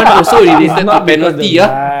 That one also related to penalty.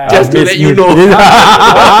 Just to let you know.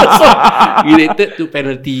 So, related to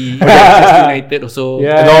penalty. Manchester United also.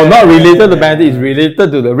 No, not related to penalty. It's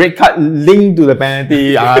related to the red card linked to the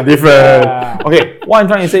penalty. Different. Okay, what I'm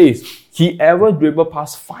trying to say is, he ever dribble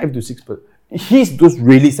past 5 to 6 people. He's those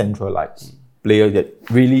really centralized player that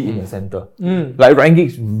really in the center. Like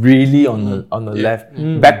Rangnick's really on the left.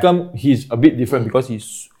 Beckham, he's a bit different because he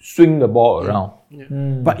swing the ball around.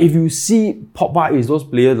 But if you see Pogba is those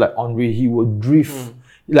players like Henry, he will drift.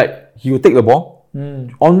 Like he will take the ball.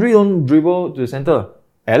 Henry don't dribble to the center.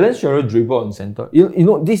 Alan Shearer dribble on center. You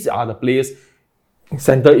know, these are the players.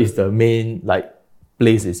 Center is the main like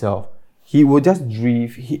place itself. He will just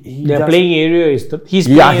drift. Their playing area is his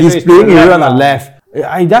playing area on the left.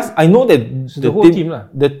 I know that the whole team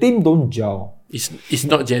the team don't gel. It's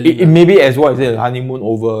not gelling. It maybe as what I said, honeymoon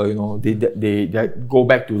over. You know, they go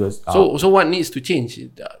back to the. So what needs to change?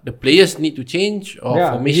 The players need to change, or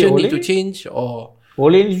formation need to change, or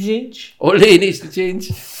Ole needs to change. Ole needs to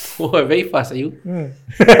change. Oh, very fast, are you?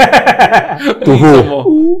 To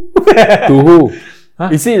who? To who?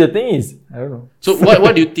 You see, the thing is, I don't know. So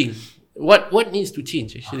what do you think? What needs to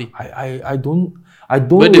change actually? I don't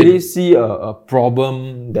really see a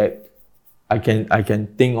problem that I can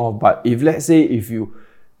think of. But if let's say if you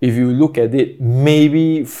look at it,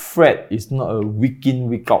 maybe Fred is not a week in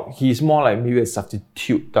week out. He's more like maybe a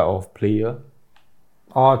substitute type of player.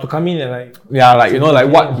 To come in and like like you know,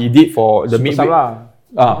 like what he did for the midweek.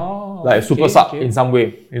 Like super sub in some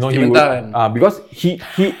way. You know, he would, because he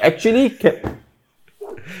actually kept.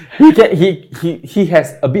 He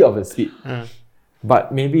has a bit of a speed,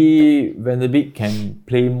 but maybe Van der Beek can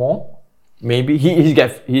play more. Maybe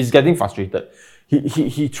he's getting frustrated.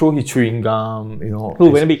 He throw his chewing gum. You know.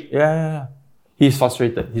 Who, Van der Beek? Yeah. He's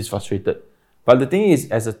frustrated. But the thing is,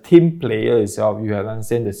 as a team player itself, you have to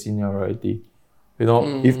understand the seniority. You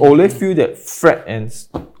know, if Ole feel that Fred and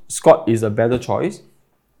Scott is a better choice,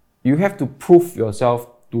 you have to prove yourself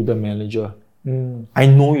to the manager. I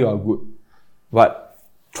know you are good, but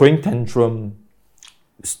throwing tantrum,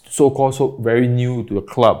 so-called very new to the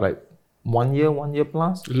club, like 1 year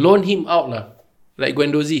plus. Loan him out lah, like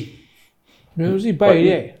Guendouzi. Guendouzi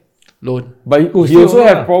buy loan. But he also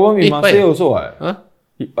have problem in Marseille also.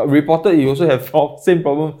 Reported he also have same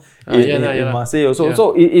problem in Marseille also. Yeah.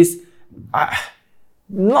 So it is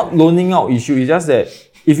not loaning out issue. It's just that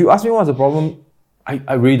if you ask me what's the problem,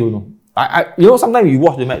 I really don't know. You know, sometimes you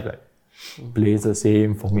watch the match like plays the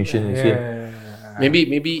same formation as him.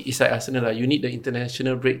 Maybe it's like Arsenal. You need the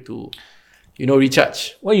international break to,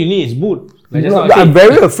 recharge. What you need is mood. I'm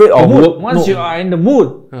very afraid of mood. Once you are in the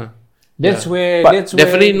mood, that's where.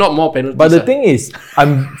 Definitely not more penalties. But the thing is,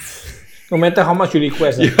 no matter how much you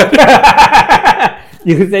request, you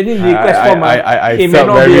can send in request form. I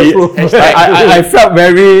felt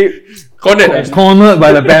very cornered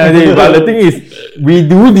by the penalty. But the thing is, we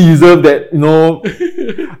do deserve that,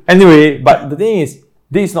 Anyway, but the thing is,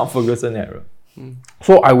 this is not Ferguson error.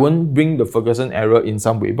 So I won't bring the Ferguson error in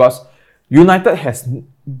some way. But United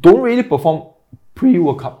don't really perform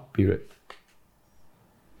pre-World Cup period.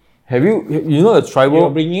 Have you the tribal? You're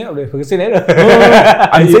bringing up the Ferguson error. No.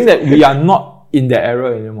 I'm saying that we are not in that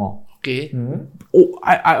era anymore. Okay.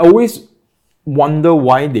 I always wonder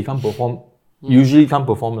why they can't perform. Usually can't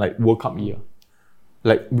perform like World Cup year,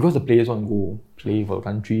 like because the players want to go play for the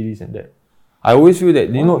country, this and that. I always feel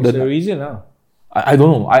that there's a reason I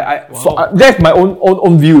don't know. That's my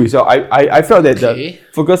own view. So I felt that the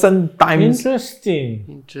Ferguson times.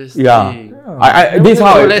 Interesting. Yeah. This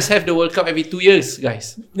how. Let's have the World Cup every 2 years,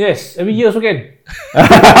 guys. Yes, every year also can.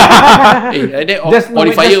 Hey, that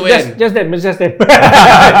qualifier when? Just that.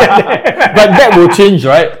 But that will change,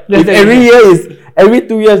 right? If every year is every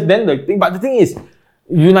 2 years, then the thing. But the thing is,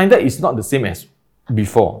 United is not the same as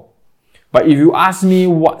before. But if you ask me,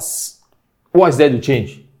 what's there to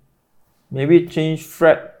change? Maybe change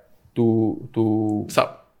Fred to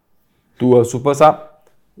sub, to a super sub,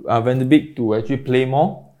 Van de Beek to actually play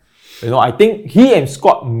more. You know, I think he and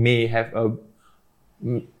Scott may have a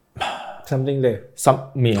something there.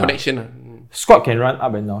 Some may connection. Scott can run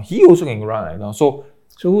up and down. He also can run right now. So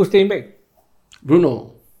who's staying back?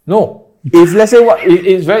 Bruno. No. If let's say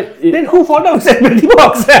it's very. Then who fall down penalty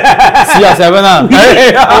box? CR7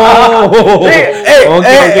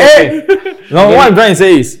 Hey. No, what I'm trying to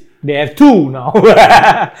say is they have 2 now.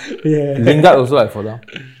 Lingard also like fall down.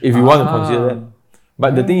 If you want to consider that.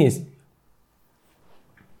 But the thing is,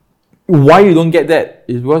 why you don't get that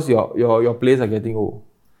is because your players are getting old.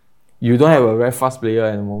 You don't have a very fast player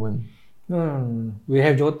at the moment. We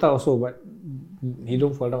have Jota also, but he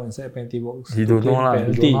don't fall down inside penalty box. He don't know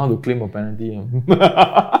how to claim a penalty.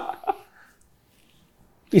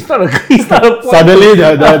 It's not a point. Suddenly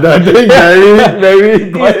the thing very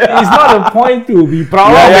it's not a point to be proud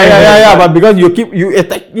of. Yeah. But because you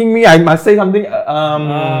attacking me, I must say something.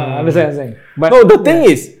 Understand. But no, the thing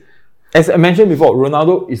is, as I mentioned before,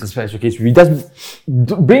 Ronaldo is a special case. We just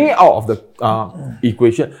bring it out of the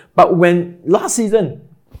equation. But when last season,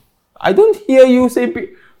 I don't hear you say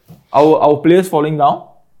our players falling down.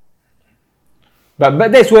 But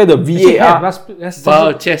that's where the VAR.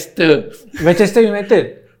 Manchester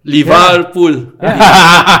United. Liverpool.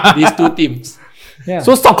 These 2 teams. Yeah.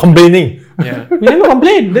 So stop complaining. Yeah. We never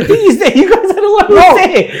complain. The thing is that you guys are the one who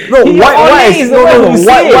say.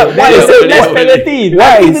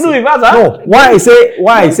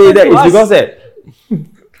 Why I say that is because that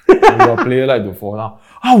your player like to fall down.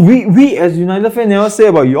 We as United fans never say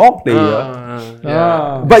about your player.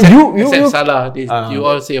 But you Salah. You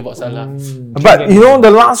all say about Salah. But you know,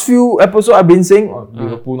 the last few episodes I've been saying,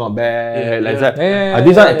 Liverpool not bad, like that.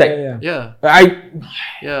 This one attack.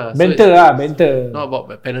 Banter. Not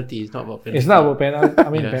about penalty. It's not about penalty. It's not about penalty. I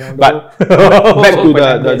mean, penalty. But back to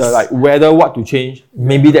the like whether what to change.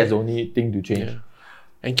 Maybe that's the only thing to change.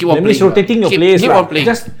 And keep on playing. Rotating your players. Keep on playing.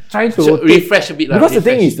 Just trying to refresh a bit. Because the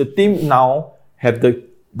thing is, the team now have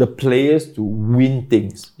the players to win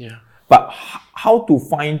things. Yeah. But how to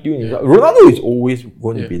fine tune it? Ronaldo is always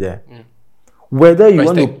going to be there. Whether you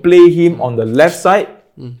want to play him on the left side.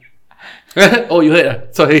 Oh, you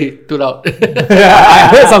heard? Sorry, too loud. I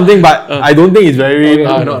heard something, but I don't think it's very.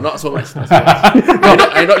 No, not so much.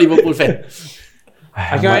 I'm not Liverpool fan.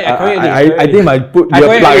 I think I put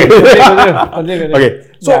your plug. Okay,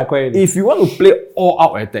 so if you want to play all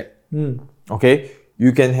out attack, okay,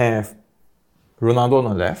 you can have Ronaldo on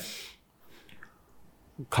the left,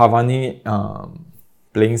 Cavani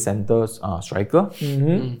playing center striker.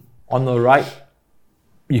 On the right,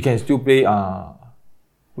 you can still play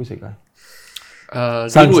who's that guy?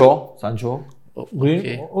 Sancho. Sancho.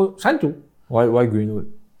 Sancho. Why Greenwood?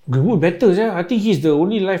 Greenwood better, yeah. I think he's the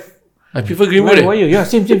only life. I prefer Greenwood. Yeah,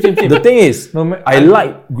 same. The thing is, I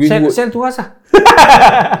like Greenwood. Send to us. Send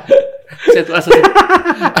to us.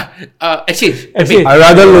 Exchange. I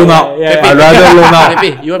rather loan out. I rather loan out.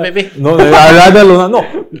 Pepe. You want Pepe? No, I rather loan out. No,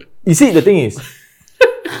 you see, the thing is,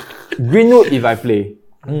 Greenwood, if I play,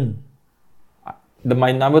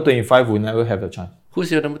 my number 25 will never have a chance.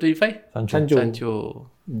 Who's your number 25? Sancho.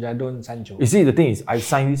 Jadon Sancho. You see, the thing is, I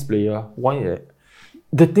signed this player.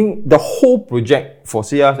 The whole project for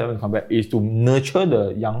CR7 to come back is to nurture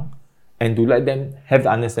the young and to let them have the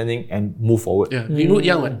understanding and move forward. Yeah, Greenwood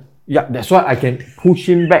young one. Yeah, that's why I can push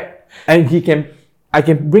him back and I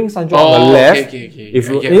can bring Sancho on the left. Okay. If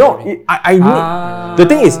I need. The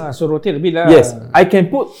thing is, so rotate a bit lah. Yes, I can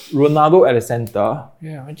put Ronaldo at the center.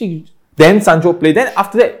 Yeah, I think. Then Sancho play. Then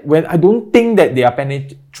after that, when I don't think that they are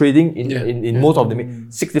penetrating in most of the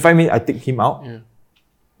 65 minutes, I take him out. Yeah.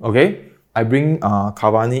 Okay, I bring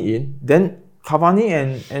Cavani in. Then Cavani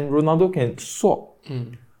and Ronaldo can swap.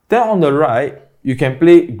 Then on the right, you can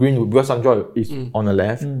play Greenwood because Sancho is on the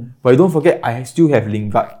left. But don't forget, I still have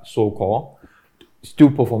Lingard, so-called,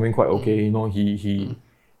 still performing quite okay. You know, he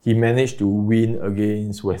managed to win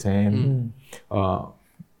against West Ham.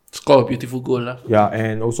 Score a beautiful goal lah. Yeah,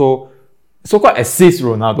 and also so-called assist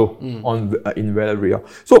Ronaldo in Villarreal.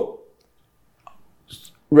 So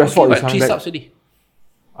Rashford is coming 3 back. subs already.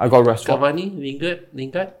 I got Rashford. Cavani,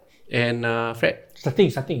 Lingard, and Fred. Starting.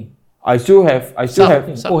 I still have.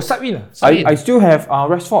 Sub in. I still have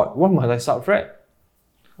Rashford. What must I sub Fred?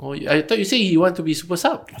 Oh, I thought you say he want to be super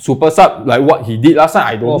sub. Super sub like what he did last time.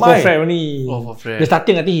 I don't mind. For Fred only. For Fred. The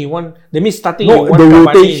starting, I think he want. That means starting. No, he the want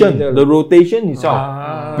rotation. Cavani The rotation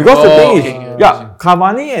itself. Because the thing is,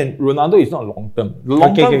 Cavani and Ronaldo is not long term. The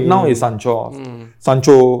long term now is Sancho.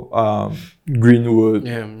 Sancho, Greenwood,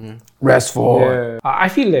 Rashford. Yeah. I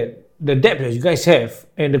feel that the depth that you guys have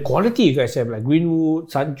and the quality you guys have, like Greenwood,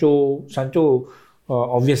 Sancho,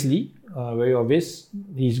 obviously, very obvious,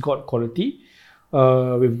 he's got quality.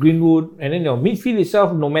 With Greenwood, and then your midfield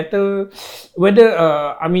itself, no matter whether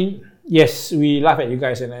yes, we laugh at you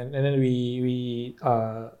guys and then we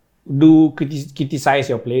do criticize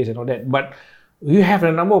your players and all that, but you have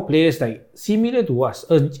a number of players like similar to us.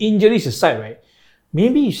 Injuries aside, right?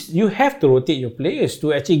 Maybe you have to rotate your players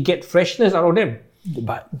to actually get freshness out of them.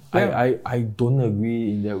 But I don't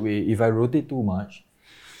agree in that way. If I rotate too much,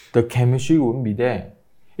 the chemistry won't be there.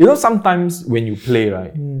 You know, sometimes when you play,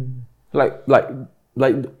 right? Like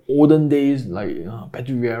the olden days, like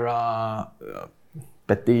Patrick Vieira,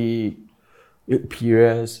 Petit,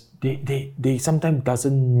 Pires, they sometimes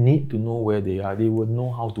doesn't need to know where they are. They will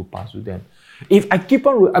know how to pass to them. If I keep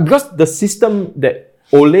on, because the system that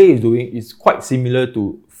Ole is doing is quite similar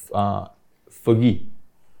to Fergie.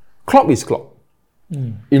 Klopp is Klopp.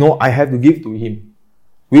 You know, I have to give to him.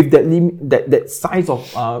 With that size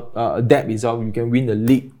of depth itself, you can win the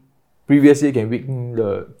league. Previously, you can win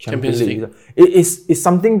the Champions League. It's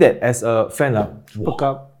something that as a fan, World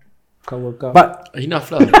Cup. But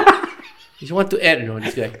enough lah. You want to add,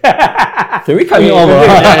 this guy. Can we cut him off?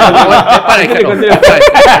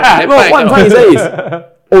 What I'm trying to say is,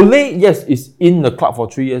 Ole, yes, is in the club for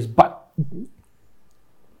 3 years, but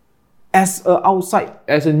as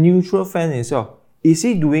a neutral fan itself, is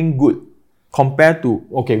he doing good compared to,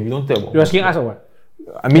 okay, we don't talk about... You're asking us or what?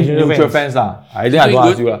 I mean, neutral fans lah. I think I don't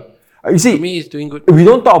ask you lah. You see, to me, he's doing good. We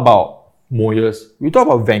don't talk about Moyes. We talk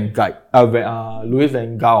about Van Gaal, Louis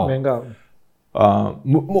Van Gaal.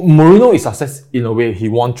 Mourinho is success in a way. He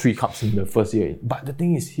won 3 cups in the first year. But the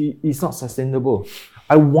thing is, he's not sustainable.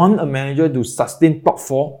 I want a manager to sustain top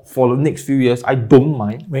 4 for the next few years. I don't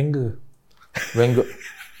mind. Wenger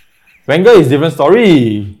is different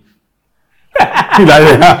story.